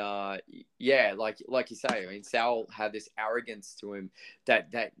 and yeah, like you say, I mean, Sal had this arrogance to him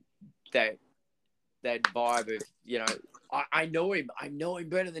that that vibe of, you know, I know him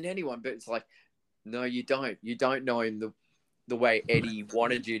better than anyone, but it's like, no, you don't know him the way Eddie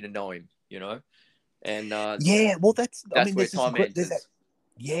wanted you to know him, you know, and Yeah, well, I that's mean, where Tom enters.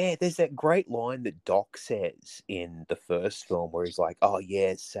 there's that great line that Doc says in the first film where he's like, oh,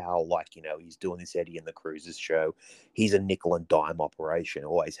 yeah, Sal, like, you know, he's doing this Eddie and the Cruisers show. He's a nickel and dime operation,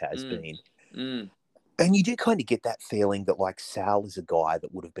 always has been. And you do kind of get that feeling that, like, Sal is a guy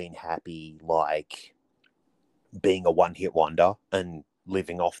that would have been happy, like, being a one-hit wonder and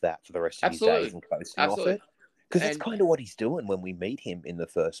living off that for the rest of his days Absolutely, and coasting off absolutely, it. Because that's and kind of what he's doing when we meet him in the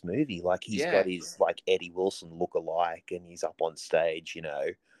first movie. Like, he's got yeah, his, like, Eddie Wilson look-alike, and he's up on stage, you know,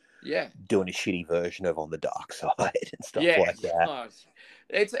 yeah. doing a shitty version of On the Dark Side and stuff Yeah, like that.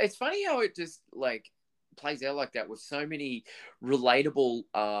 it's funny how it just like plays out like that with so many relatable,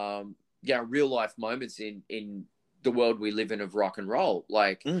 you know, real life moments in the world we live in of rock and roll.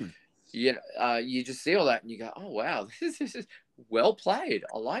 Like, you know, you just see all that and you go, oh wow, this is well played.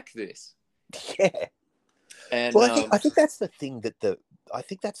 I like this. Yeah. And Well, I think that's the thing I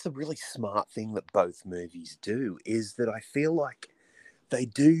think that's the really smart thing that both movies do, is that I feel like they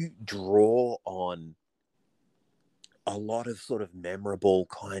do draw on a lot of sort of memorable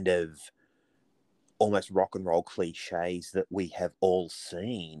kind of almost rock and roll cliches that we have all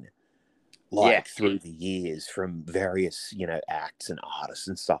seen, like through the years from various, you know, acts and artists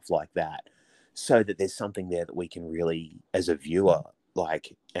and stuff like that, so that there's something there that we can really, as a viewer,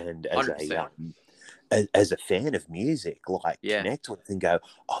 like, and as 100%. as a fan of music, like, Yeah. connect with and go,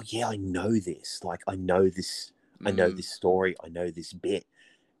 oh yeah, I know this. Like, I know this story. I know this bit.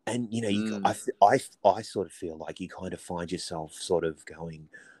 And, you know, I sort of feel like you kind of find yourself sort of going,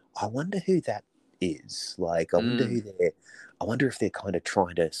 I wonder who that is. Like, I wonder if they're kind of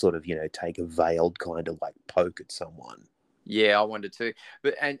trying to sort of, you know, take a veiled kind of like poke at someone. Yeah, I wonder too.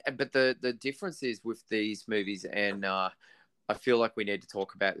 But the difference is with these movies, and I feel like we need to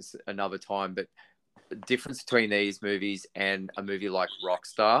talk about this another time, but the difference between these movies and a movie like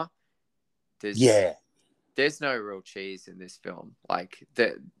Rockstar, there's no real cheese in this film. Like,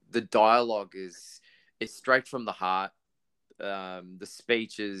 the dialogue is straight from the heart. The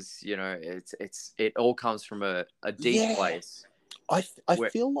speeches, you know, it all comes from a deep place. I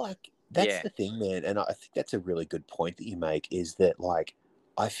feel like That's Yeah. the thing, man. And I think that's a really good point that you make, is that, like,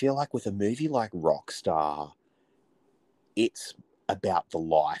 I feel like with a movie like Rockstar, it's about the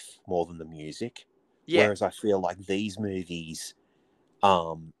life more than the music. Yeah. Whereas I feel like these movies,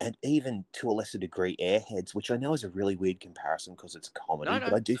 and even to a lesser degree, Airheads, which I know is a really weird comparison because it's a comedy, No, but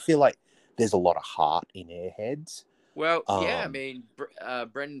no. I do feel like there's a lot of heart in Airheads. Well, yeah, I Um, mean,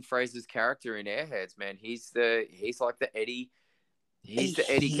 Brendan Fraser's character in Airheads, man, he's like the Eddie, he's the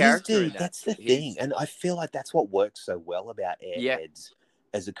Eddie he is, character in dude. that. That's the thing, He's and I feel like that's what works so well about yeah, Airheads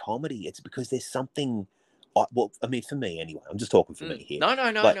as a comedy. It's because there's something. Well, I mean, for me anyway. I'm just talking for me here. no, no,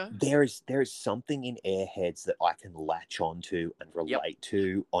 no, Like no. there is something in Airheads that I can latch onto and Yep, relate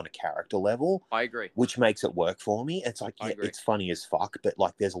to on a character level, I agree. which makes it work for me. It's like, I yeah, agree. it's funny as fuck, but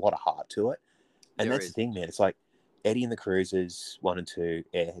like there's a lot of heart to it, and There that's the is. thing, man. It's like Eddie and the Cruisers 1 and 2,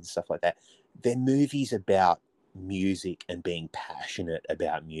 Airheads, stuff like that. They're movies about music and being passionate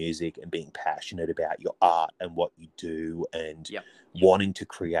about music and being passionate about your art and what you do, and Yep. wanting to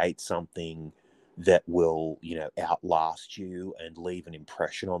create something that will, outlast you and leave an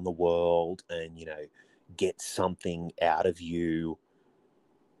impression on the world, and, get something out of you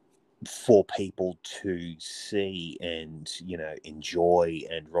for people to see and, enjoy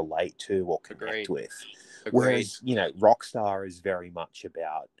and relate to or connect Agreed. with. Agreed. Whereas, Rockstar is very much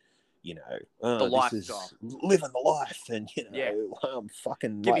about, The this lifestyle. is living the life, and, Yeah.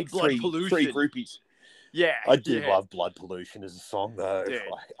 fucking Give me like blood three pollution. groupies. Yeah. I do Yeah. love Blood Pollution as a song, though. Dude.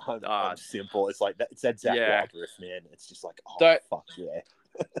 Like, I'm simple. It's like that. It's that Zach Yeah. Wild riff, man. It's just like, oh, Don't- fuck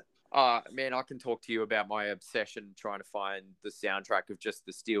yeah. Man, I can talk to you about my obsession trying to find the soundtrack of just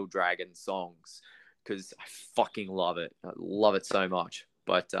the Steel Dragon songs because I fucking love it. I love it so much.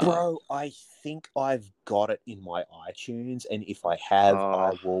 But Bro, I think I've got it in my iTunes, and if I have,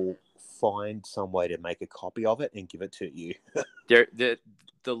 I will find some way to make a copy of it and give it to you.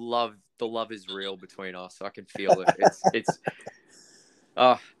 the love is real between us. I can feel it. It's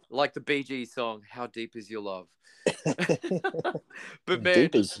like the Bee Gees song, "How Deep Is Your Love." But man,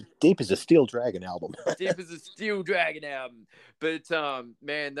 deep as a Steel Dragon album. deep as a Steel Dragon album. But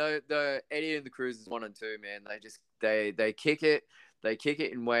man, the Eddie and the Cruisers 1 and 2, man, they just they kick it. They kick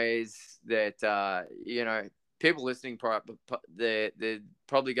it in ways that people listening, they're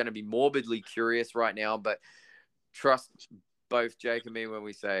probably going to be morbidly curious right now. But trust both Jake and me when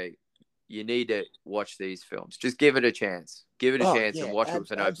we say you need to watch these films. Just give it a chance. Give it a chance and watch it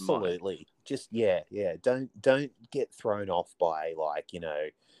with an open mind. Absolutely. Just yeah. Don't get thrown off by, like,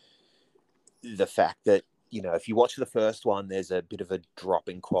 the fact that, if you watch the first one, there's a bit of a drop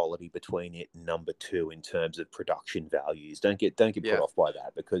in quality between it and number 2 in terms of production values. Don't get put off by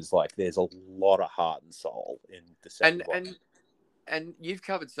that, because, like, there's a lot of heart and soul in the second one. And you've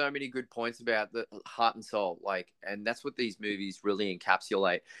covered so many good points about the heart and soul, like, and that's what these movies really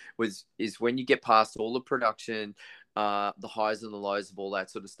encapsulate is when you get past all the production, the highs and the lows of all that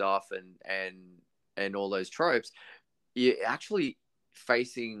sort of stuff, and all those tropes, you're actually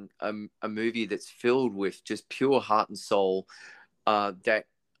facing a movie that's filled with just pure heart and soul, that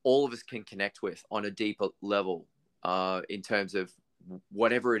all of us can connect with on a deeper level, in terms of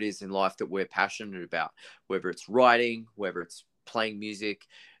whatever it is in life that we're passionate about, whether it's writing, whether it's playing music.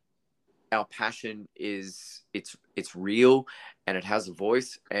 Our passion it's real, and it has a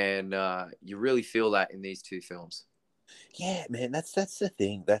voice, and you really feel that in these 2 films. Yeah, man, that's the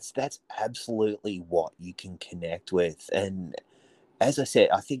thing. That's absolutely what you can connect with. And as I said,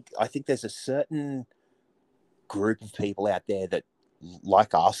 I think there's a certain group of people out there that,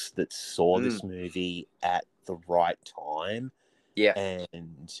 like us, that saw this movie at the right time. Yeah.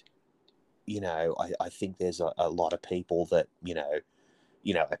 And I think there's a lot of people that,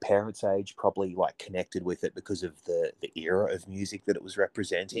 a parent's age probably, like, connected with it because of the era of music that it was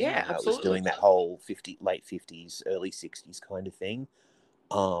representing. Yeah, It was absolutely. doing that whole late 50s, early 60s kind of thing.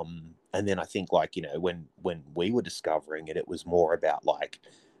 And then I think, like, when we were discovering it, it was more about, like,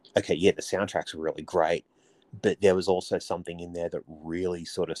 okay, yeah, the soundtracks were really great, but there was also something in there that really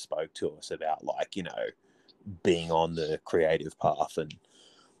sort of spoke to us about, like, being on the creative path and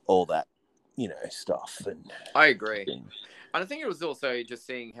all that, stuff. And I agree. And I think it was also just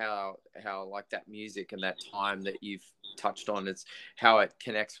seeing how like that music and that time that you've touched on, it's how it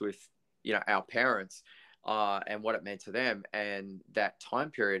connects with, our parents, and what it meant to them and that time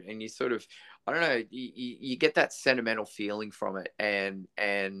period. And you sort of, I don't know, you get that sentimental feeling from it. And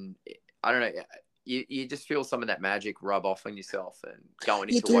I don't know, you just feel some of that magic rub off on yourself and going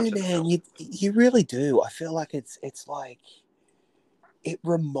into watching the film. You really do. I feel like it's like, it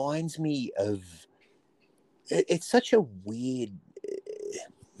reminds me of, it's such a weird,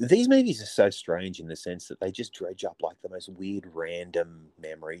 these movies are so strange in the sense that they just dredge up like the most weird random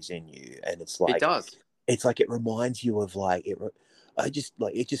memories in you, and It does. it's like it reminds you of like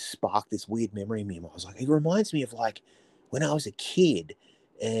it just sparked this weird memory in me. I was like, it reminds me of like when I was a kid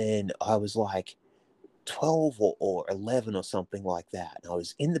and I was like 12 or 11 or something like that, and I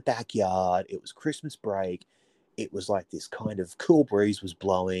was in the backyard. It was Christmas break. It was like this kind of cool breeze was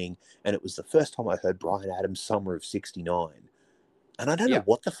blowing, and it was the first time I heard Bryan Adams' Summer of '69. And I don't know Yeah.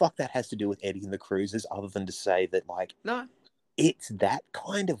 what the fuck that has to do with Eddie and the Cruisers, other than to say that, like, No. it's that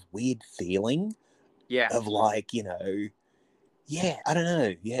kind of weird feeling Yeah. of, like, you know, yeah, I don't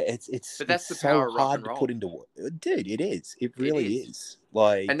know. Yeah, it's But that's it's the power so of rock hard and to roll. put into words. Dude, it is. It It really is. is.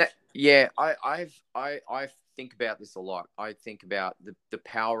 Like, And that, yeah, I think about this a lot. I think about the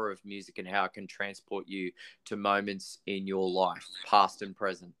power of music and how it can transport you to moments in your life, past and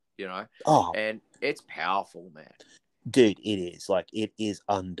present, you know? oh, And it's powerful, man. dude, it is. Like, it is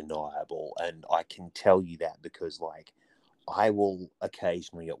undeniable. And I can tell you that because, like, I will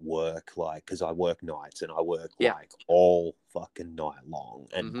occasionally at work, like, because I work nights and I work Yeah. like all fucking night long,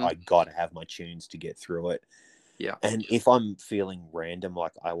 and Mhm. I gotta have my tunes to get through it. Yeah. And if I'm feeling random,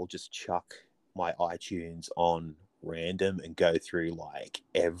 like, I will just chuck my iTunes on random and go through like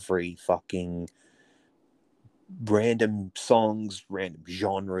every fucking random songs, random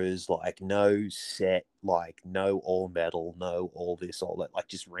genres, like no set, like no all metal, no all this, all that, like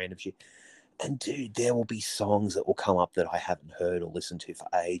just random shit. And dude, there will be songs that will come up that I haven't heard or listened to for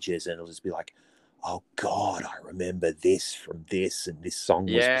ages, and it'll just be like, oh God, I remember this from this, and this song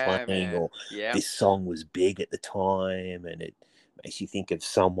was Yeah, playing, man. or Yeah. this song was big at the time, and it makes you think of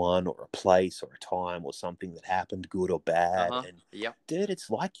someone or a place or a time or something that happened, good or bad. Uh-huh. And Yep. dude, it's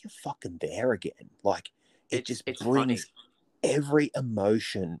like you're fucking there again. Like it just It's brings funny. every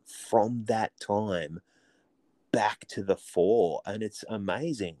emotion from that time back to the fore, and it's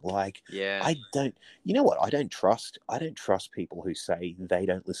amazing. Like, Yeah. I don't, you know what, I don't trust people who say they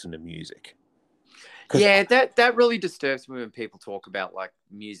don't listen to music, because Yeah, that really disturbs me when people talk about like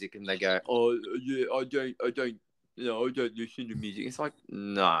music and they go, "Oh, yeah, I don't, you know, I don't listen to music." It's like,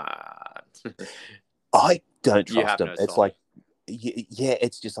 nah, I don't you trust have them. no It's soul. like, yeah,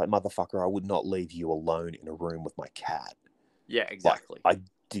 it's just like, motherfucker, I would not leave you alone in a room with my cat. Yeah, Like, exactly. I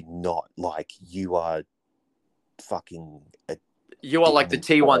do not. Like, you are fucking You are like the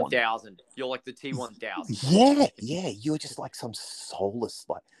demon born. T1000. You're like the T1000. Yeah, you're just like some soulless,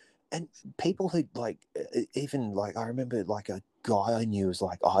 like, and people who like, even like, I remember like a guy I knew was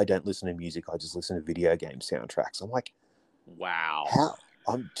like, oh, I don't listen to music, I just listen to video game soundtracks. I'm like, Wow. how?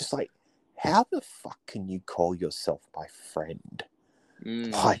 I'm just like, how the fuck can you call yourself my friend?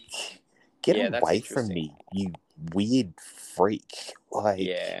 Mm, Like, get yeah, that's away from interesting. me, you weird freak. Like,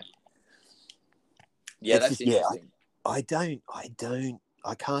 Yeah, it's that's just, yeah, interesting.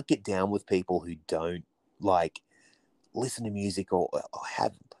 I can't get down with people who don't like listen to music or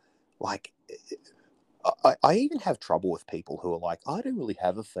have like, I even have trouble with people who are like, I don't really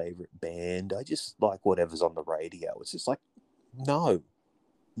have a favorite band, I just like whatever's on the radio. It's just like, no,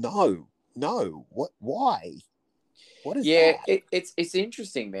 why, what is Yeah, that? it's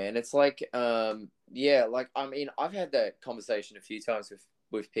interesting, man. It's like, yeah, like I mean, I've had that conversation a few times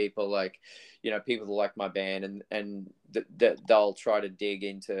with people, like, you know, people that like my band, and they'll try to dig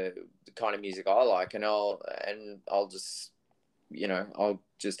into the kind of music I like, and I'll just, you know, I'll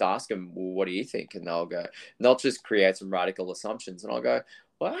just ask them, well, what do you think? And they'll just create some radical assumptions, and I'll go,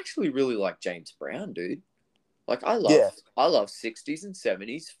 well, I actually really like James Brown, dude. Like Yeah, I love 60s and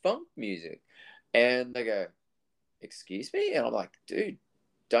 70s funk music, and they go, excuse me? And I'm like, dude,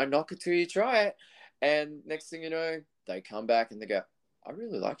 don't knock it till you try it. And next thing you know, they come back and they go, I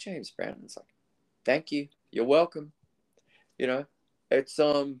really like James Brown. And it's like, thank you. You're welcome. You know, it's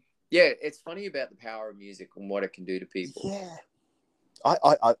yeah, it's funny about the power of music and what it can do to people. yeah.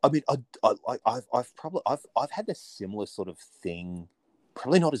 I mean, I've had this similar sort of thing,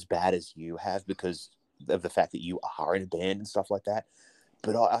 probably not as bad as you have because of the fact that you are in a band and stuff like that.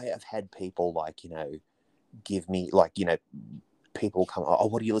 But I have had people like, you know, give me like, you know, people come, oh,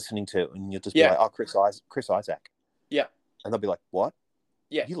 what are you listening to? And you'll just be Yeah. like, oh, Chris Isaac. Yeah. And they'll be like, what?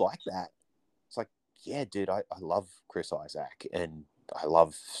 Yeah. You like that? It's like, yeah, dude, I love Chris Isaac and I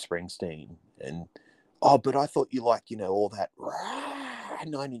love Springsteen. And, oh, but I thought you liked, you know, all that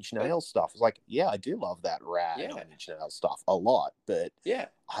Nine Inch Nails stuff. It's like, yeah, I do love that Yeah. Nine Inch Nails stuff a lot, but Yeah.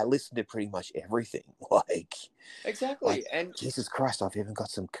 I listen to pretty much everything. Like, Exactly. And Jesus Christ, I've even got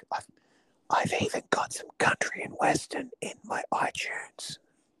some country and western in my iTunes.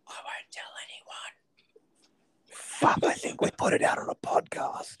 I won't tell anyone. Fuck, I think we put it out on a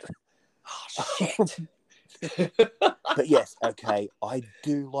podcast. Oh shit. But yes, okay, I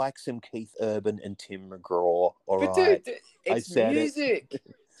do like some Keith Urban and Tim McGraw. All But right, dude, I it's said it. music.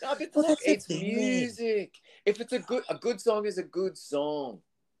 No, but Well, look, that's the it's thing, man. music. If it's a good song is a good song.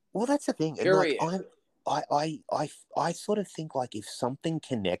 Well, that's the thing, and like Period. I sort of think like if something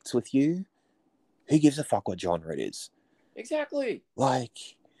connects with you, who gives a fuck what genre it is? Exactly. Like,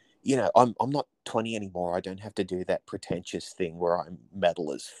 you know, I'm not 20 anymore. I don't have to do that pretentious thing where I'm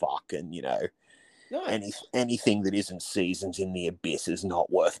metal as fuck, and you know, No. anything that isn't Seasons in the Abyss is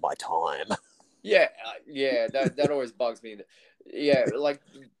not worth my time. Yeah, yeah. That always bugs me. Yeah, like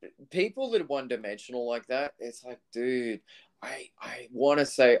people that are one dimensional like that. It's like, dude, I want to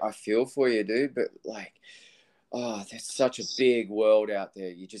say I feel for you, dude, but like, oh, there's such a big world out there.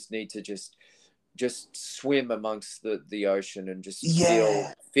 You just need to just swim amongst the ocean and just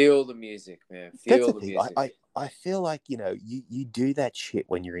Yeah, feel the music, man. that's Feel the the thing. music. I feel like, you know, you do that shit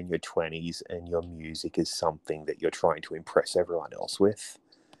when you're in your 20s and your music is something that you're trying to impress everyone else with.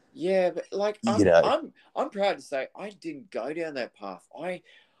 Yeah, but like You know, I'm proud to say I didn't go down that path. I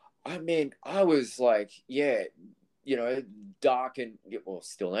mean, I was like, yeah, you know, dark and well,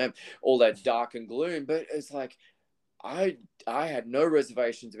 still am all that dark and gloom. But it's like I had no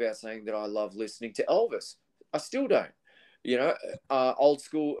reservations about saying that I love listening to Elvis. I still don't. You know, old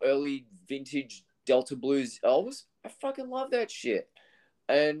school, early vintage Delta blues Elvis. I fucking love that shit.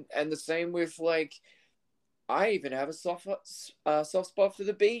 And the same with like I even have a soft spot for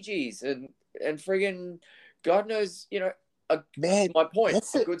the Bee Gees and friggin' God knows, you know, man, my point.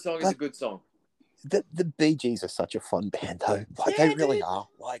 that's A it. good song is a Like, good song. the Bee Gees are such a fun band, though. Like, they Yeah, really dude. are.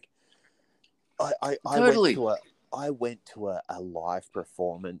 Like, I Totally. went to a live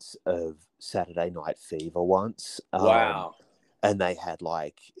performance of Saturday Night Fever once. Wow. And they had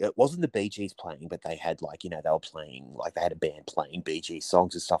like, it wasn't the Bee Gees playing, but they had like, you know, they were playing, like they had a band playing Bee Gees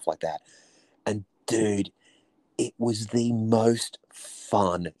songs and stuff like that. And dude, it was the most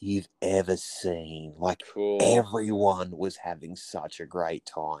fun you've ever seen. Like, Cool. everyone was having such a great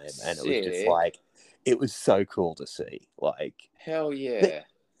time. And it was just Sick. like, it was so cool to see. Like, Hell but, yeah.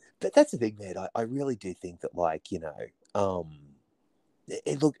 but that's the thing, man. I really do think that, like, you know,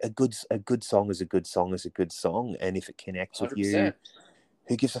 look, a good song is a good song is a good song, and if it connects with you, 100%.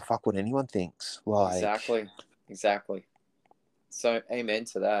 who gives a fuck what anyone thinks? Like, Exactly. So amen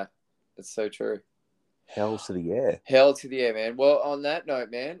to that. That's so true. hell to the yeah. Hell to the air, man. Well, on that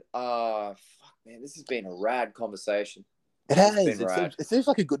note, man, fuck, man, this has been a rad conversation. It It's has. been rad. It seems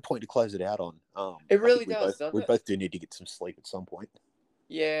like a good point to close it out on. It I think really does, doesn't we it? both do need to get some sleep at some point.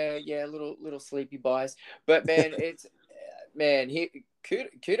 Yeah, little sleepy buys. But man, it's man,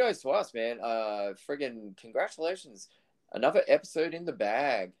 kudos to us, man. Friggin' congratulations. Another episode in the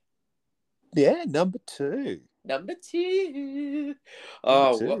bag. Yeah, number 2. Number 2. Number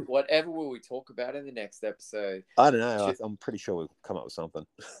Oh, 2. whatever will we talk about in the next episode? I don't know. I'm pretty sure we'll come up with something.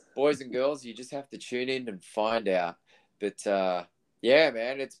 Boys and girls, you just have to tune in and find out. But yeah,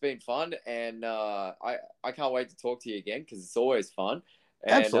 man, it's been fun, and I can't wait to talk to you again because it's always fun.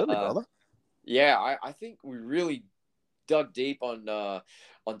 And, Absolutely, brother. Yeah, I think we really dug deep on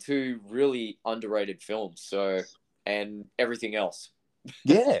 2 really underrated films. So and everything else.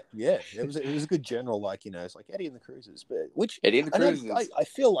 Yeah. It was a good general, like, you know, it's like Eddie and the Cruisers, but which Eddie and the Cruisers. I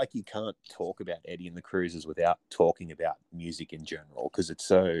feel like you can't talk about Eddie and the Cruisers without talking about music in general, because they're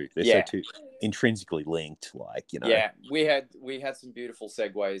so too intrinsically linked. Like, you know. Yeah, we had some beautiful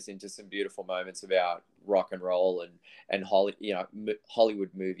segues into some beautiful moments about rock and roll and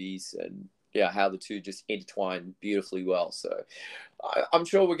Hollywood movies, and yeah, how the two just intertwine beautifully well. So I'm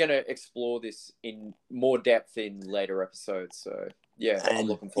sure we're going to explore this in more depth in later episodes. So yeah, I'm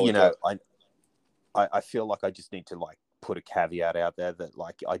looking forward. You know, I feel like I just need to like put a caveat out there that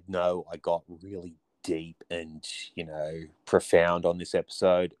like I know I got really deep and, you know, profound on this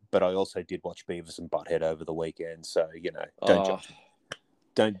episode, but I also did watch Beavis and Butthead over the weekend, so, you know, don't judge me.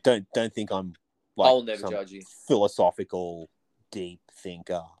 Don't think I'm like I'll never judge you. Philosophical deep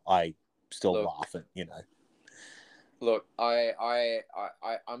thinker. I still laugh at, you know. Look,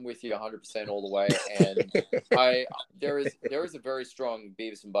 I'm with you 100% all the way, and there is a very strong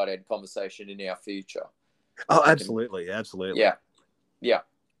Beavis and Butthead conversation in our future. Oh, absolutely. Yeah,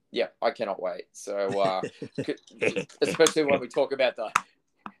 I cannot wait. So, especially when we talk about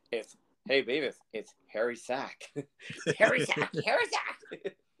hey Beavis, it's Harry Sack. Harry Sack.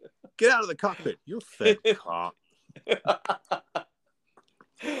 Get out of the cockpit, you fat cock.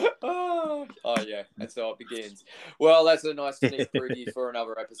 Oh yeah, and so it begins. Well, that's a nice sneak preview for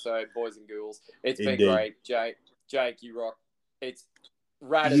another episode, boys and ghouls. It's been great, Jake, you rock. It's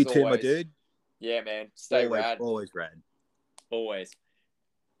rad you as too, always. my dude. Yeah, man, stay always, rad. Always rad. Always.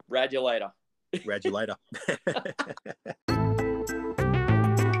 Rad you later. Rad you later.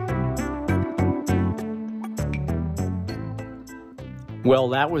 Well,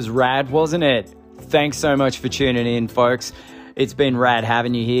 that was rad, wasn't it? Thanks so much for tuning in, folks. It's been rad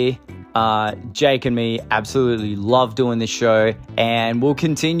having you here. Jake and me absolutely love doing this show, and we'll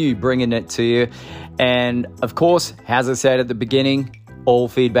continue bringing it to you. And of course, as I said at the beginning, all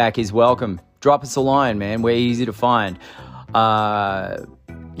feedback is welcome. Drop us a line, man. We're easy to find.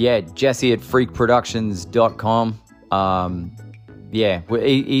 Jesse at freakproductions.com. We're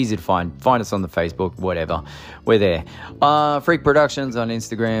easy to find. Find us on the Facebook, whatever. We're there. Freak Productions on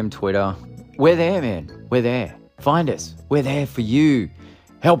Instagram, Twitter. We're there, man. We're there. Find us. We're there for you.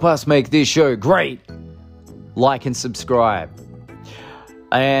 Help us make this show great. Like and subscribe.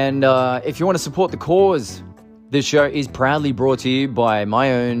 And if you want to support the cause, this show is proudly brought to you by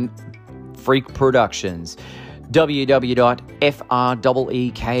my own Freak Productions.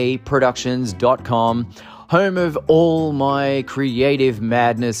 www.freekproductions.com, home of all my creative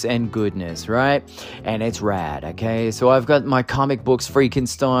madness and goodness, right? And it's rad, okay? So I've got my comic books,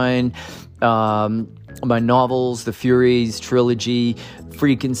 Freakenstein, my novels, the Furies trilogy,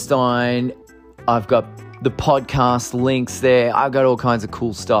 Freakenstein. I've got the podcast links there. I've got all kinds of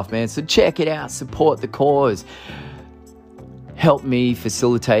cool stuff, man. So check it out. Support the cause. Help me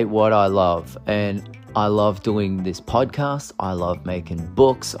facilitate what I love. And I love doing this podcast. I love making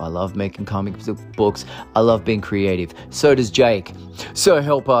books. I love making comic books. I love being creative. So does Jake. So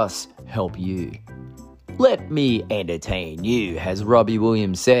help us help you. Let me entertain you, as Robbie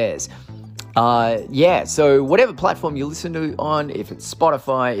Williams says. So whatever platform you listen to on, if it's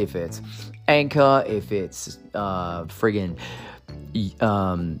Spotify, if it's Anchor, if it's Apple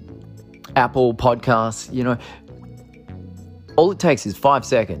Podcasts, all it takes is 5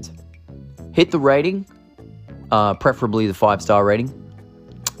 seconds. Hit the rating, preferably the 5-star rating.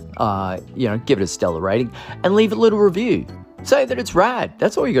 Give it a stellar rating and leave a little review. Say that it's rad.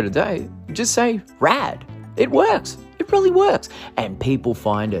 That's all you got to do. Just say rad. It works. It really works. And people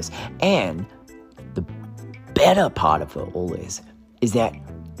find us. And the better part of all this is that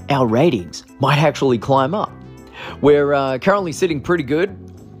our ratings might actually climb up. We're currently sitting pretty good.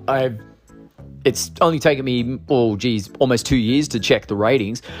 It's only taken me, almost 2 years to check the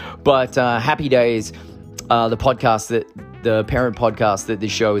ratings. But Happy Days, the parent podcast that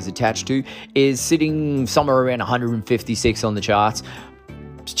this show is attached to, is sitting somewhere around 156 on the charts.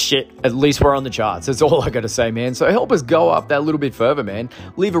 Shit, at least we're on the charts. That's all I got to say, man. So help us go up that little bit further, man.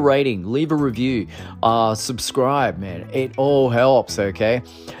 Leave a rating, leave a review, subscribe, man. It all helps, okay?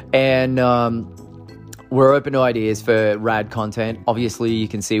 And we're open to ideas for rad content. Obviously, you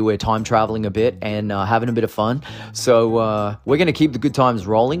can see we're time traveling a bit and having a bit of fun. So we're going to keep the good times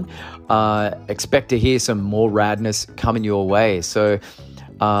rolling. Expect to hear some more radness coming your way. So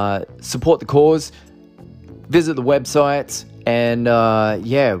support the cause. Visit the websites. And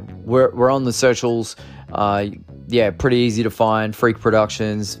we're on the socials. Pretty easy to find. Freak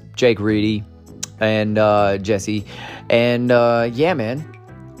Productions, Jake Reedy, and Jesse. And man.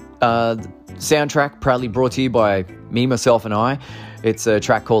 Soundtrack proudly brought to you by me, myself, and I. It's a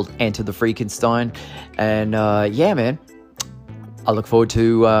track called Enter the Freakenstein. And man, I look forward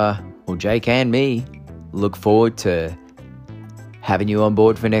to, Jake and me look forward to having you on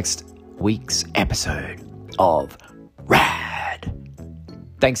board for next week's episode of Rad.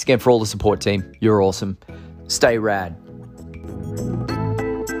 Thanks again for all the support, team. You're awesome. Stay rad.